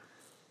that.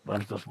 But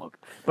I'm still smoking.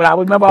 But I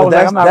remember I But was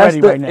like, I'm not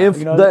ready right now.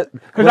 You know,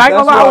 because I ain't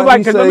gonna lie, I was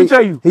like, 'cause let me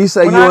tell you. He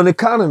say when you're I- an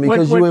economy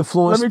because you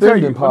influence let me tell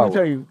spending you, power. Let me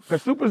tell you,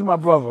 because Snoop is my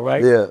brother,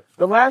 right? Yeah.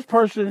 The last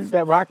person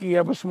that Rocky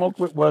ever smoked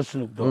with was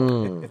Snoop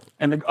Dogg.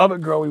 And the other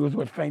girl he was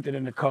with fainted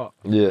in the car.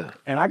 Yeah.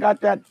 And I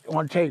got that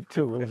on tape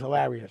too. It was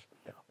hilarious.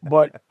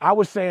 But I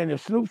was saying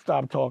if Snoop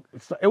stopped talking,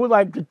 it was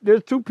like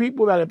there's two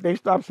people that if they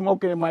stop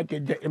smoking, it might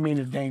get. I mean,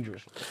 it's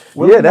dangerous.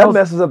 Yeah, that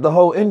messes up the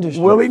whole industry.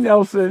 Willie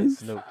Nelson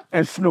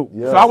and Snoop.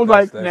 So I was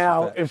like,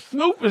 now if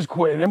Snoop is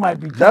quitting, it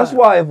might be time. That's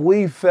why if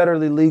we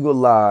federally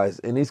legalize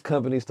and these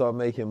companies start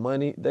making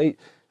money,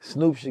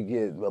 Snoop should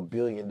get $1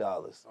 billion.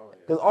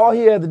 Because all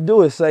he had to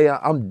do is say,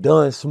 I'm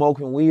done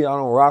smoking weed, I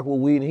don't rock with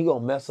weed, and he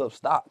gonna mess up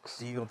stocks.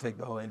 He's gonna take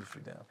the whole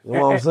industry down. You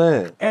know what I'm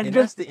saying? And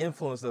that's the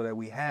influence though that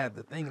we have.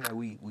 The thing that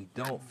we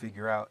don't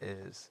figure out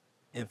is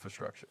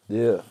infrastructure.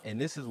 Yeah.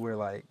 And this is where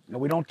like no,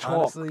 we don't talk.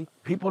 Honestly,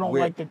 people don't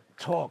like to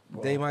talk,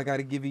 bro. They might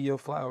gotta give you your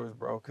flowers,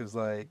 bro, because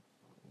like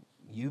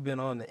you've been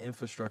on the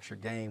infrastructure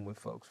game with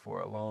folks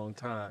for a long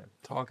time,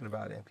 talking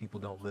about it, and people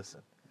don't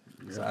listen.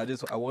 Yeah.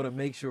 So I want to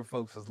make sure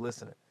folks is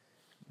listening.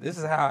 This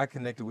is how I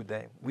connected with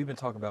Dame. We've been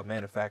talking about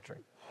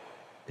manufacturing.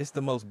 It's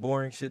the most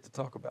boring shit to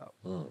talk about.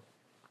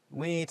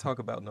 We ain't talk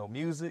about no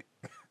music.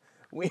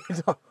 We've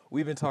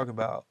been talking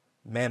about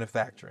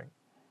manufacturing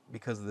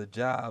because of the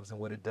jobs and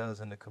what it does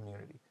in the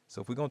community.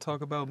 So if we're gonna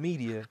talk about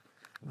media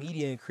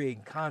and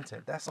creating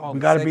content, that's all. We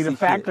gotta be the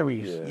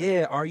factories.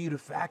 Yeah, are you the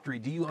factory?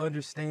 Do you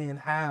understand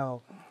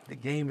how the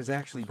game is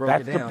actually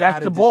broken down? That's how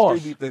to the boss.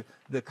 distribute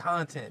the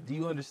content? Do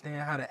you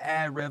understand how the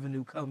ad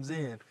revenue comes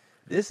in?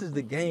 This is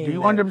the game. Do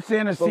you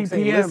understand the folks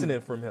CPM? Ain't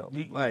listening from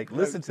him.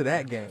 Listen to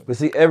that game. But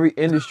see, every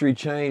industry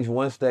change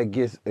once that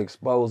gets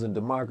exposed and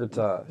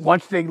democratized.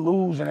 Once they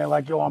lose and they're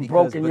like, yo, I'm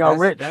broke and y'all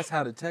rich. That's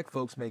how the tech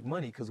folks make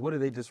money, because what are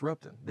they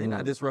disrupting? They're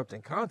not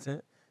disrupting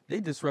content. They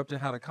disrupting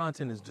how the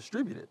content is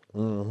distributed.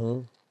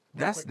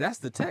 That's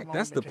the tech.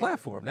 That's the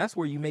platform. That's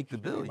where you make the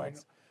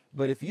billions.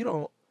 But if you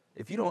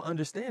don't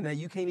understand that,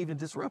 you can't even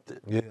disrupt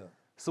it. Yeah.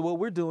 So what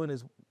we're doing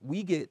is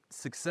we get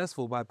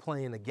successful by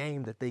playing a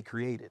game that they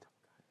created.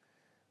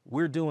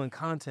 We're doing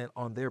content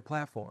on their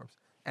platforms.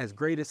 As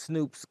great as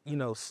Snoop's,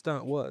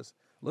 stunt was,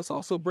 let's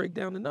also break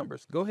down the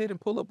numbers. Go ahead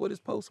and pull up what his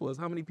post was.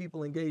 How many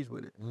people engaged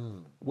with it?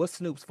 What's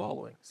Snoop's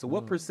following? So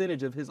what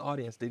percentage of his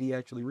audience did he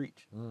actually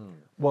reach?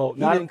 Well, he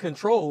didn't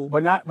control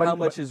how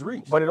much his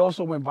reach. But it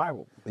also went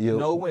viral.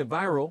 No, it went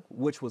viral,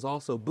 which was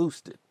also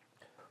boosted.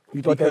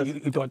 You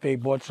thought they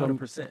bought some?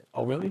 100%.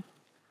 Oh, really?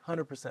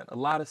 100%. A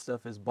lot of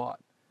stuff is bought.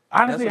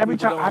 Honestly, every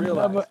time I've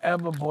never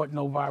ever bought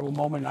no viral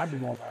moment, I've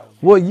been going viral.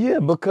 Well, yeah,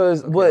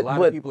 because a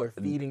lot of people are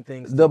feeding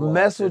things. The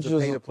message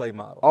was pay-to-play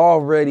model.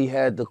 Already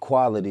had the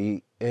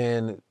quality,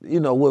 and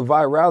with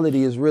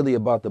virality is really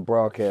about the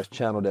broadcast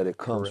channel that it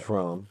comes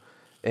from,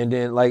 and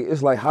then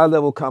it's like high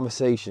level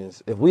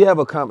conversations. If we have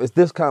if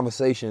this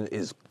conversation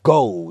is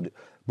gold,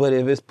 but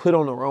if it's put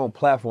on the wrong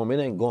platform, it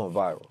ain't going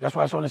viral. That's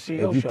why it's on the CEO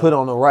show. If you put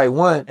on the right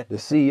one, the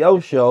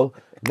CEO show,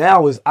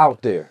 now it's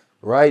out there,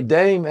 right?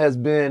 Dame has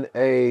been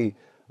a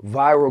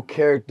viral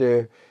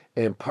character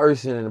in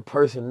person and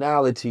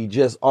personality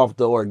just off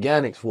the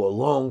organics for a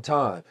long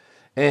time.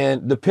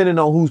 And depending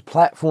on whose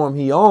platform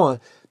he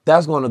on,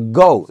 that's going to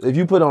go. If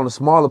you put it on a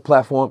smaller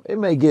platform, it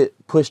may get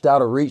pushed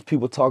out of reach.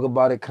 People talk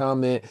about it,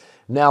 comment.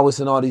 Now it's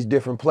in all these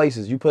different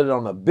places. You put it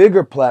on a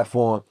bigger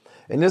platform,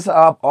 and this is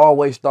how I've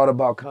always thought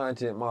about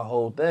content. My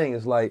whole thing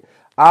is like,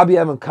 I'll be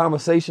having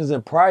conversations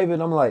in private.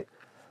 I'm like,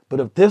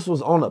 but if this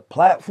was on a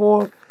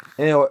platform,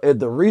 and if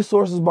the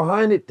resources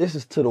behind it, this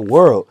is to the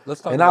world.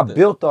 Let's talk and about I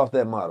built off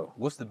that model.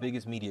 What's the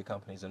biggest media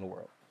companies in the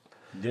world?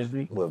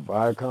 Disney. With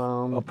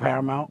Viacom. Or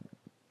Paramount.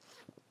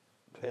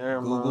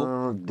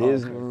 Google.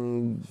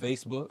 Disney.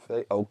 Facebook.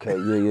 Okay,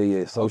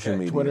 yeah. Social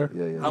media. Twitter.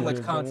 Yeah. How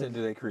much content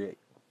do they create?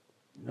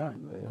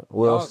 None. Yeah.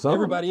 Well,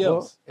 everybody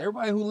else,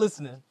 everybody who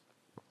listening,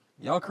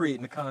 y'all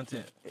creating the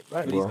content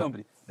for these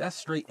companies. That's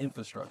straight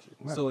infrastructure.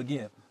 Right. So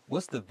again,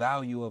 what's the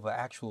value of an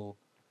actual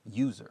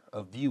user,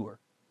 a viewer?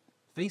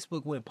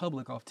 Facebook went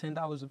public off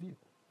 $10 a view.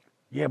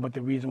 Yeah, but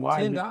the reason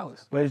why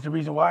 $10. But it's the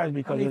reason why is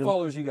because how many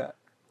followers you got?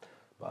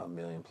 About 1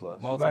 million plus.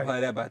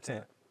 Multiply that by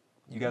 10.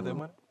 You got that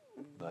money?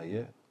 Not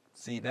yet.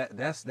 See,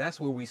 that's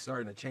where we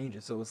starting to change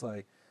it. So it's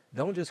like,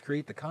 don't just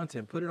create the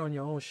content, put it on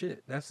your own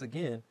shit. That's a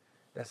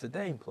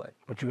Dame play.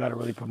 But you got to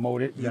really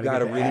promote it. You got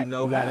to really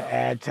know. You got to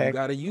add tech. You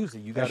got to use it.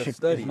 You got to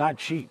study. It's not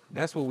cheap.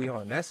 That's what we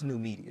on. That's new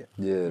media.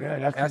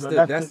 Yeah. That's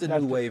the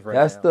new wave right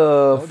now.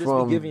 Don't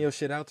just be giving your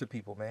shit out to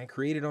people, man.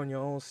 Create it on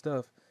your own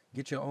stuff.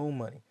 Get your own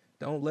money.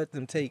 Don't let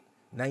them take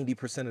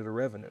 90% of the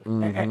revenue.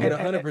 And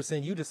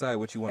 100%, you decide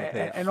what you want to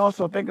pay. And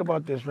also think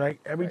about this, right?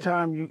 Every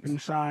time you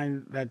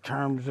sign that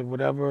terms of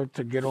whatever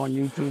to get on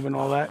YouTube and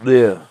all that,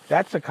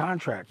 that's a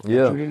contract that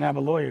you didn't have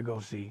a lawyer go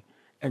see.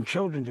 And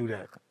children do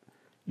that.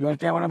 You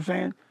understand what I'm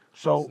saying?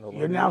 So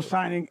you're now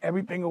signing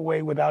everything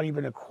away without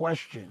even a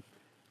question.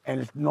 And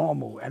it's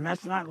normal. And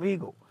that's not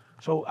legal.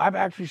 So I've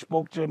actually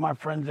spoke to my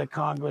friends at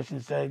Congress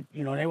and said,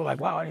 they were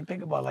like, wow, I didn't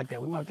think about it like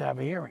that. We might have to have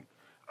a hearing.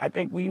 I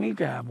think we need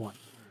to have one.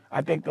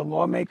 I think the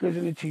lawmakers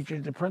and the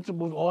teachers, the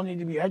principals, all need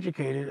to be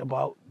educated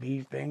about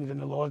these things and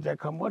the laws that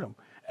come with them.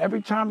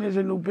 Every time there's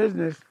a new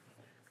business,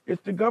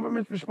 it's the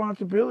government's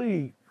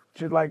responsibility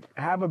to like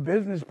have a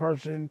business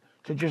person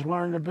to just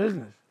learn the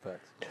business.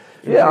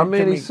 Yeah, I To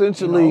mean, me,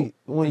 essentially,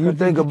 when you because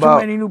think there's about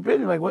too many new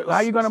business, like how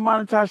are you going to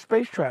monetize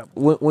space travel?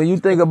 when you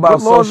think about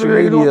What laws social are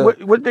they media,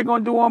 doing? What they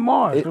going to do on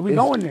Mars? Because we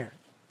going there.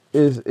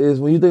 is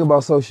when you think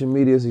about social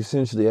media, it's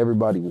essentially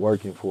everybody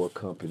working for a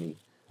company.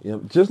 You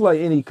know, just like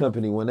any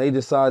company, when they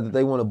decide that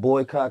they want to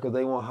boycott because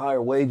they want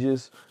higher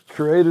wages,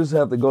 creators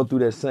have to go through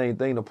that same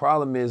thing. The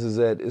problem is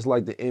that it's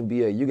like the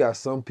NBA. You got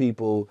some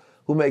people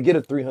who may get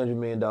a $300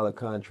 million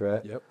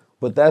contract,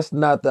 but that's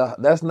not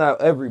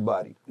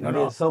everybody. And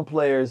then some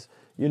players,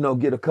 you know,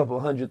 get a couple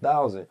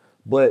 $100,000.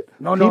 But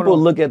people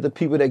look at the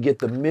people that get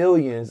the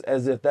millions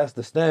as if that's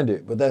the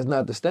standard, but that's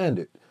not the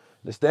standard.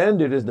 The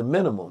standard is the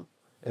minimum,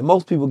 and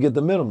most people get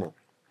the minimum.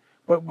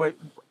 But what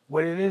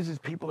it is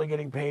people are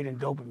getting paid in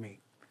dopamine.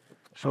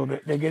 So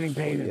they're getting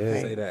paid in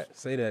fame.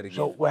 Say that again.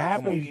 So what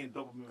happens?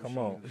 Come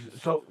on.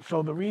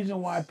 So the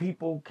reason why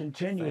people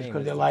continue is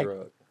because they're like,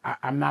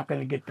 I'm not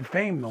going to get the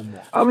fame no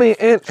more. I mean,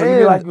 and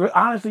like,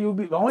 honestly, you'll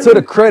be the only to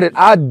the credit,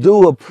 I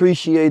do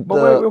appreciate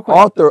the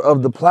author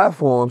of the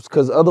platforms,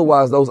 because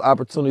otherwise those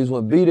opportunities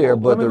wouldn't be there.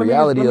 But the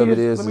reality of it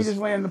is, let me just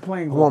land the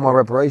plane. I want my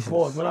reparations.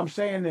 Pause. What I'm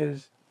saying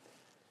is,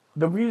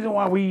 the reason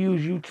why we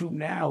use YouTube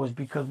now is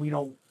because we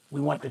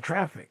want the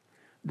traffic.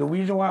 The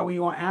reason why we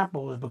on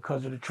Apple is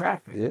because of the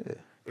traffic.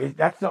 Yeah.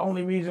 That's the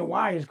only reason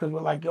why is because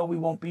we're like, yo, we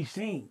won't be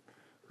seen.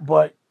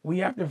 But we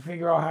have to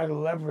figure out how to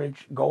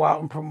leverage, go out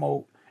and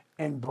promote,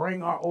 and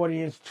bring our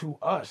audience to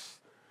us.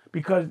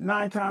 Because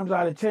 9 times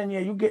out of 10, yeah,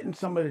 you're getting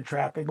some of the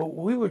traffic. But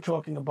what we were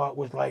talking about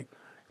was like,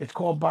 it's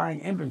called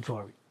buying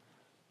inventory.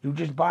 You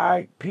just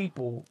buy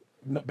people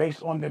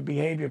based on their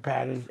behavior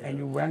patterns and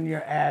you run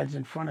your ads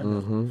in front of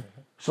them.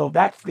 So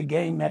that's the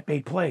game that they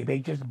play. They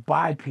just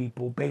buy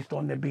people based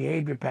on their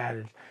behavior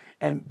patterns.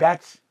 And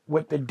that's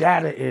what the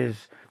data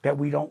is that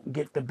we don't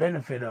get the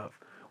benefit of.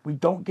 We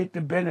don't get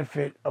the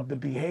benefit of the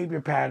behavior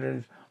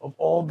patterns of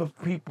all the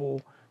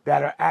people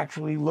that are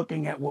actually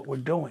looking at what we're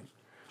doing.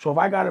 So if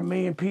I got 1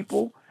 million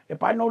people,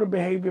 if I know the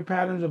behavior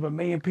patterns of 1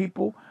 million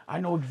people,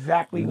 I know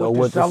exactly what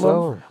to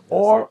sell them.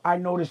 Or I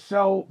know to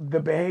sell the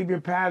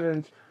behavior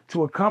patterns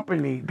to a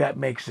company that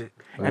makes it.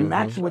 And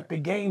that's what the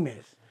game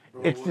is.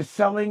 It's the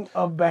selling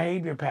of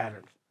behavior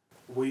patterns.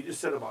 What you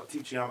just said about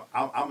teaching,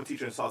 I'm a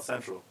teacher in South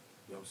Central.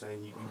 You know what I'm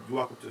saying? You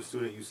walk up to a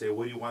student, you say,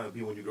 what do you want to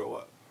be when you grow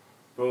up?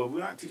 Bro, we're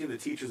not teaching the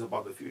teachers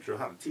about the future,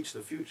 how to teach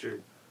the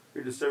future.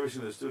 You're just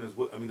servicing the students.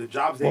 I mean, the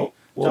jobs jobs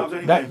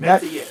aren't even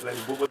invented yet.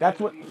 That's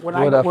what when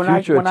I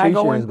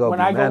go in.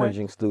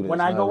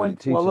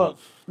 Well, look,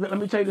 let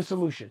me tell you the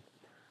solution.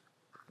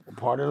 I'm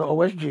part of the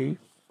OSG,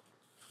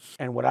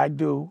 and what I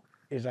do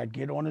is I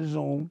get on a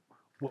Zoom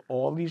with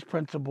all these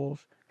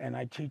principals and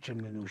I teach them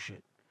the new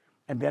shit.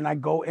 And then I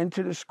go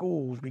into the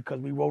schools because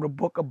we wrote a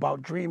book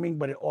about dreaming,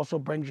 but it also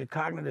brings your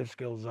cognitive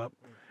skills up,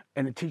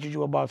 and it teaches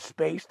you about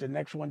space. The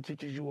next one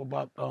teaches you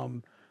about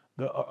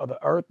the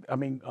earth.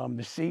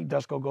 The sea.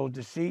 Dusko goes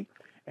to sea,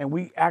 and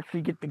we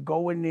actually get to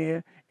go in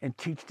there and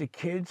teach the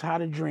kids how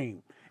to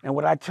dream. And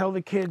what I tell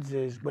the kids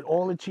is, with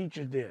all the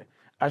teachers there,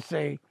 I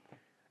say,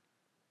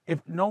 if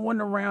no one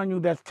around you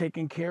that's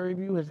taking care of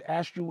you has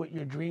asked you what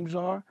your dreams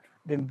are,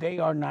 then they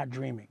are not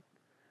dreaming.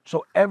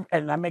 So,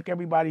 and I make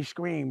everybody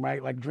scream,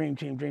 right? Like dream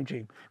team, dream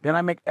team. Then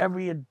I make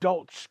every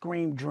adult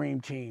scream dream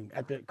team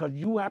because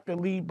you have to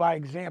lead by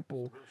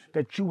example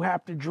that you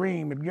have to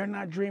dream. If you're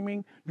not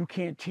dreaming, you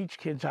can't teach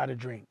kids how to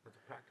dream.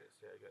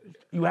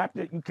 You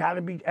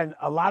gotta be, and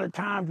a lot of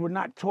times we're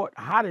not taught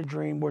how to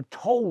dream. We're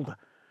told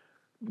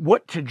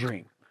what to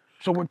dream.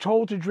 So we're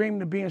told to dream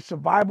to be in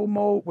survival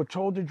mode. We're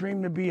told to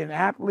dream to be an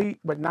athlete,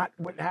 but not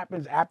what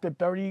happens after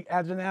 30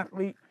 as an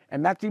athlete.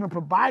 And that's even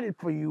provided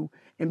for you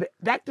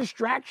that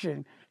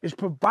distraction is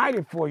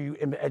provided for you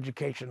in the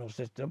educational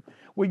system,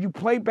 where you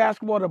play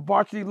basketball at a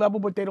varsity level,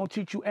 but they don't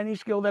teach you any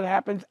skill that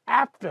happens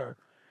after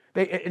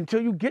until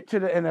you get to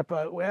the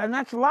NFL, and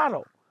that's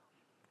lotto.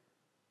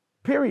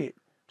 Period.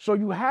 So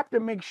you have to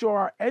make sure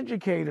our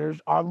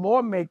educators, our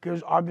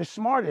lawmakers are the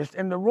smartest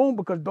in the room,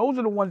 because those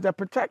are the ones that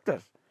protect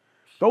us.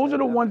 Those are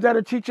the ones that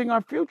are teaching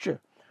our future.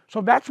 So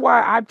that's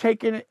why I've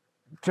taken it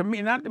to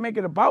me, not to make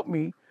it about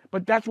me,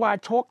 but that's why I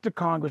talk to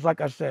Congress,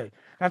 like I said.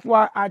 That's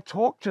why I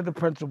talk to the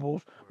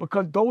principals,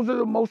 because those are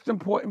the most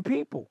important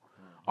people.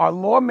 Our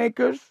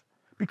lawmakers,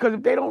 because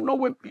if they don't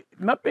know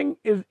nothing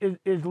is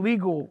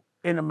legal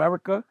in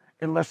America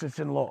unless it's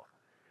in law.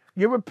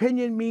 Your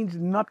opinion means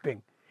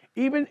nothing.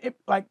 Even if,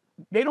 like,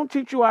 they don't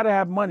teach you how to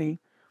have money,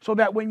 so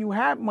that when you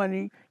have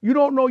money, you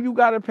don't know you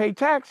got to pay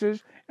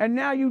taxes, and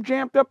now you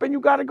jammed up and you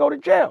got to go to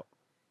jail.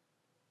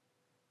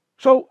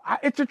 So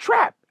it's a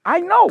trap. I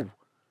know.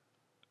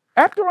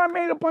 After I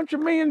made a bunch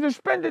of millions and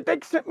spent it, they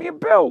sent me a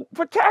bill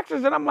for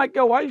taxes. And I'm like,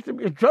 yo, I used to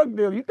be a drug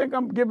dealer. You think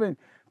I'm giving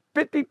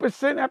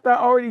 50% after I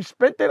already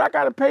spent it? I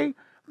got to pay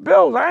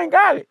bills. I ain't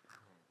got it.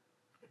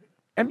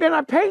 And then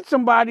I paid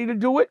somebody to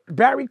do it,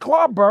 Barry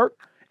Clawberg,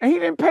 and he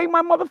didn't pay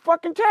my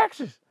motherfucking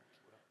taxes.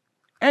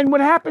 And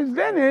what happens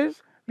then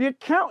is the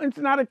accountant's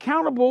not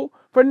accountable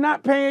for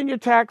not paying your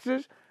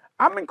taxes.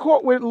 I'm in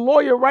court with a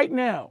lawyer right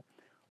now.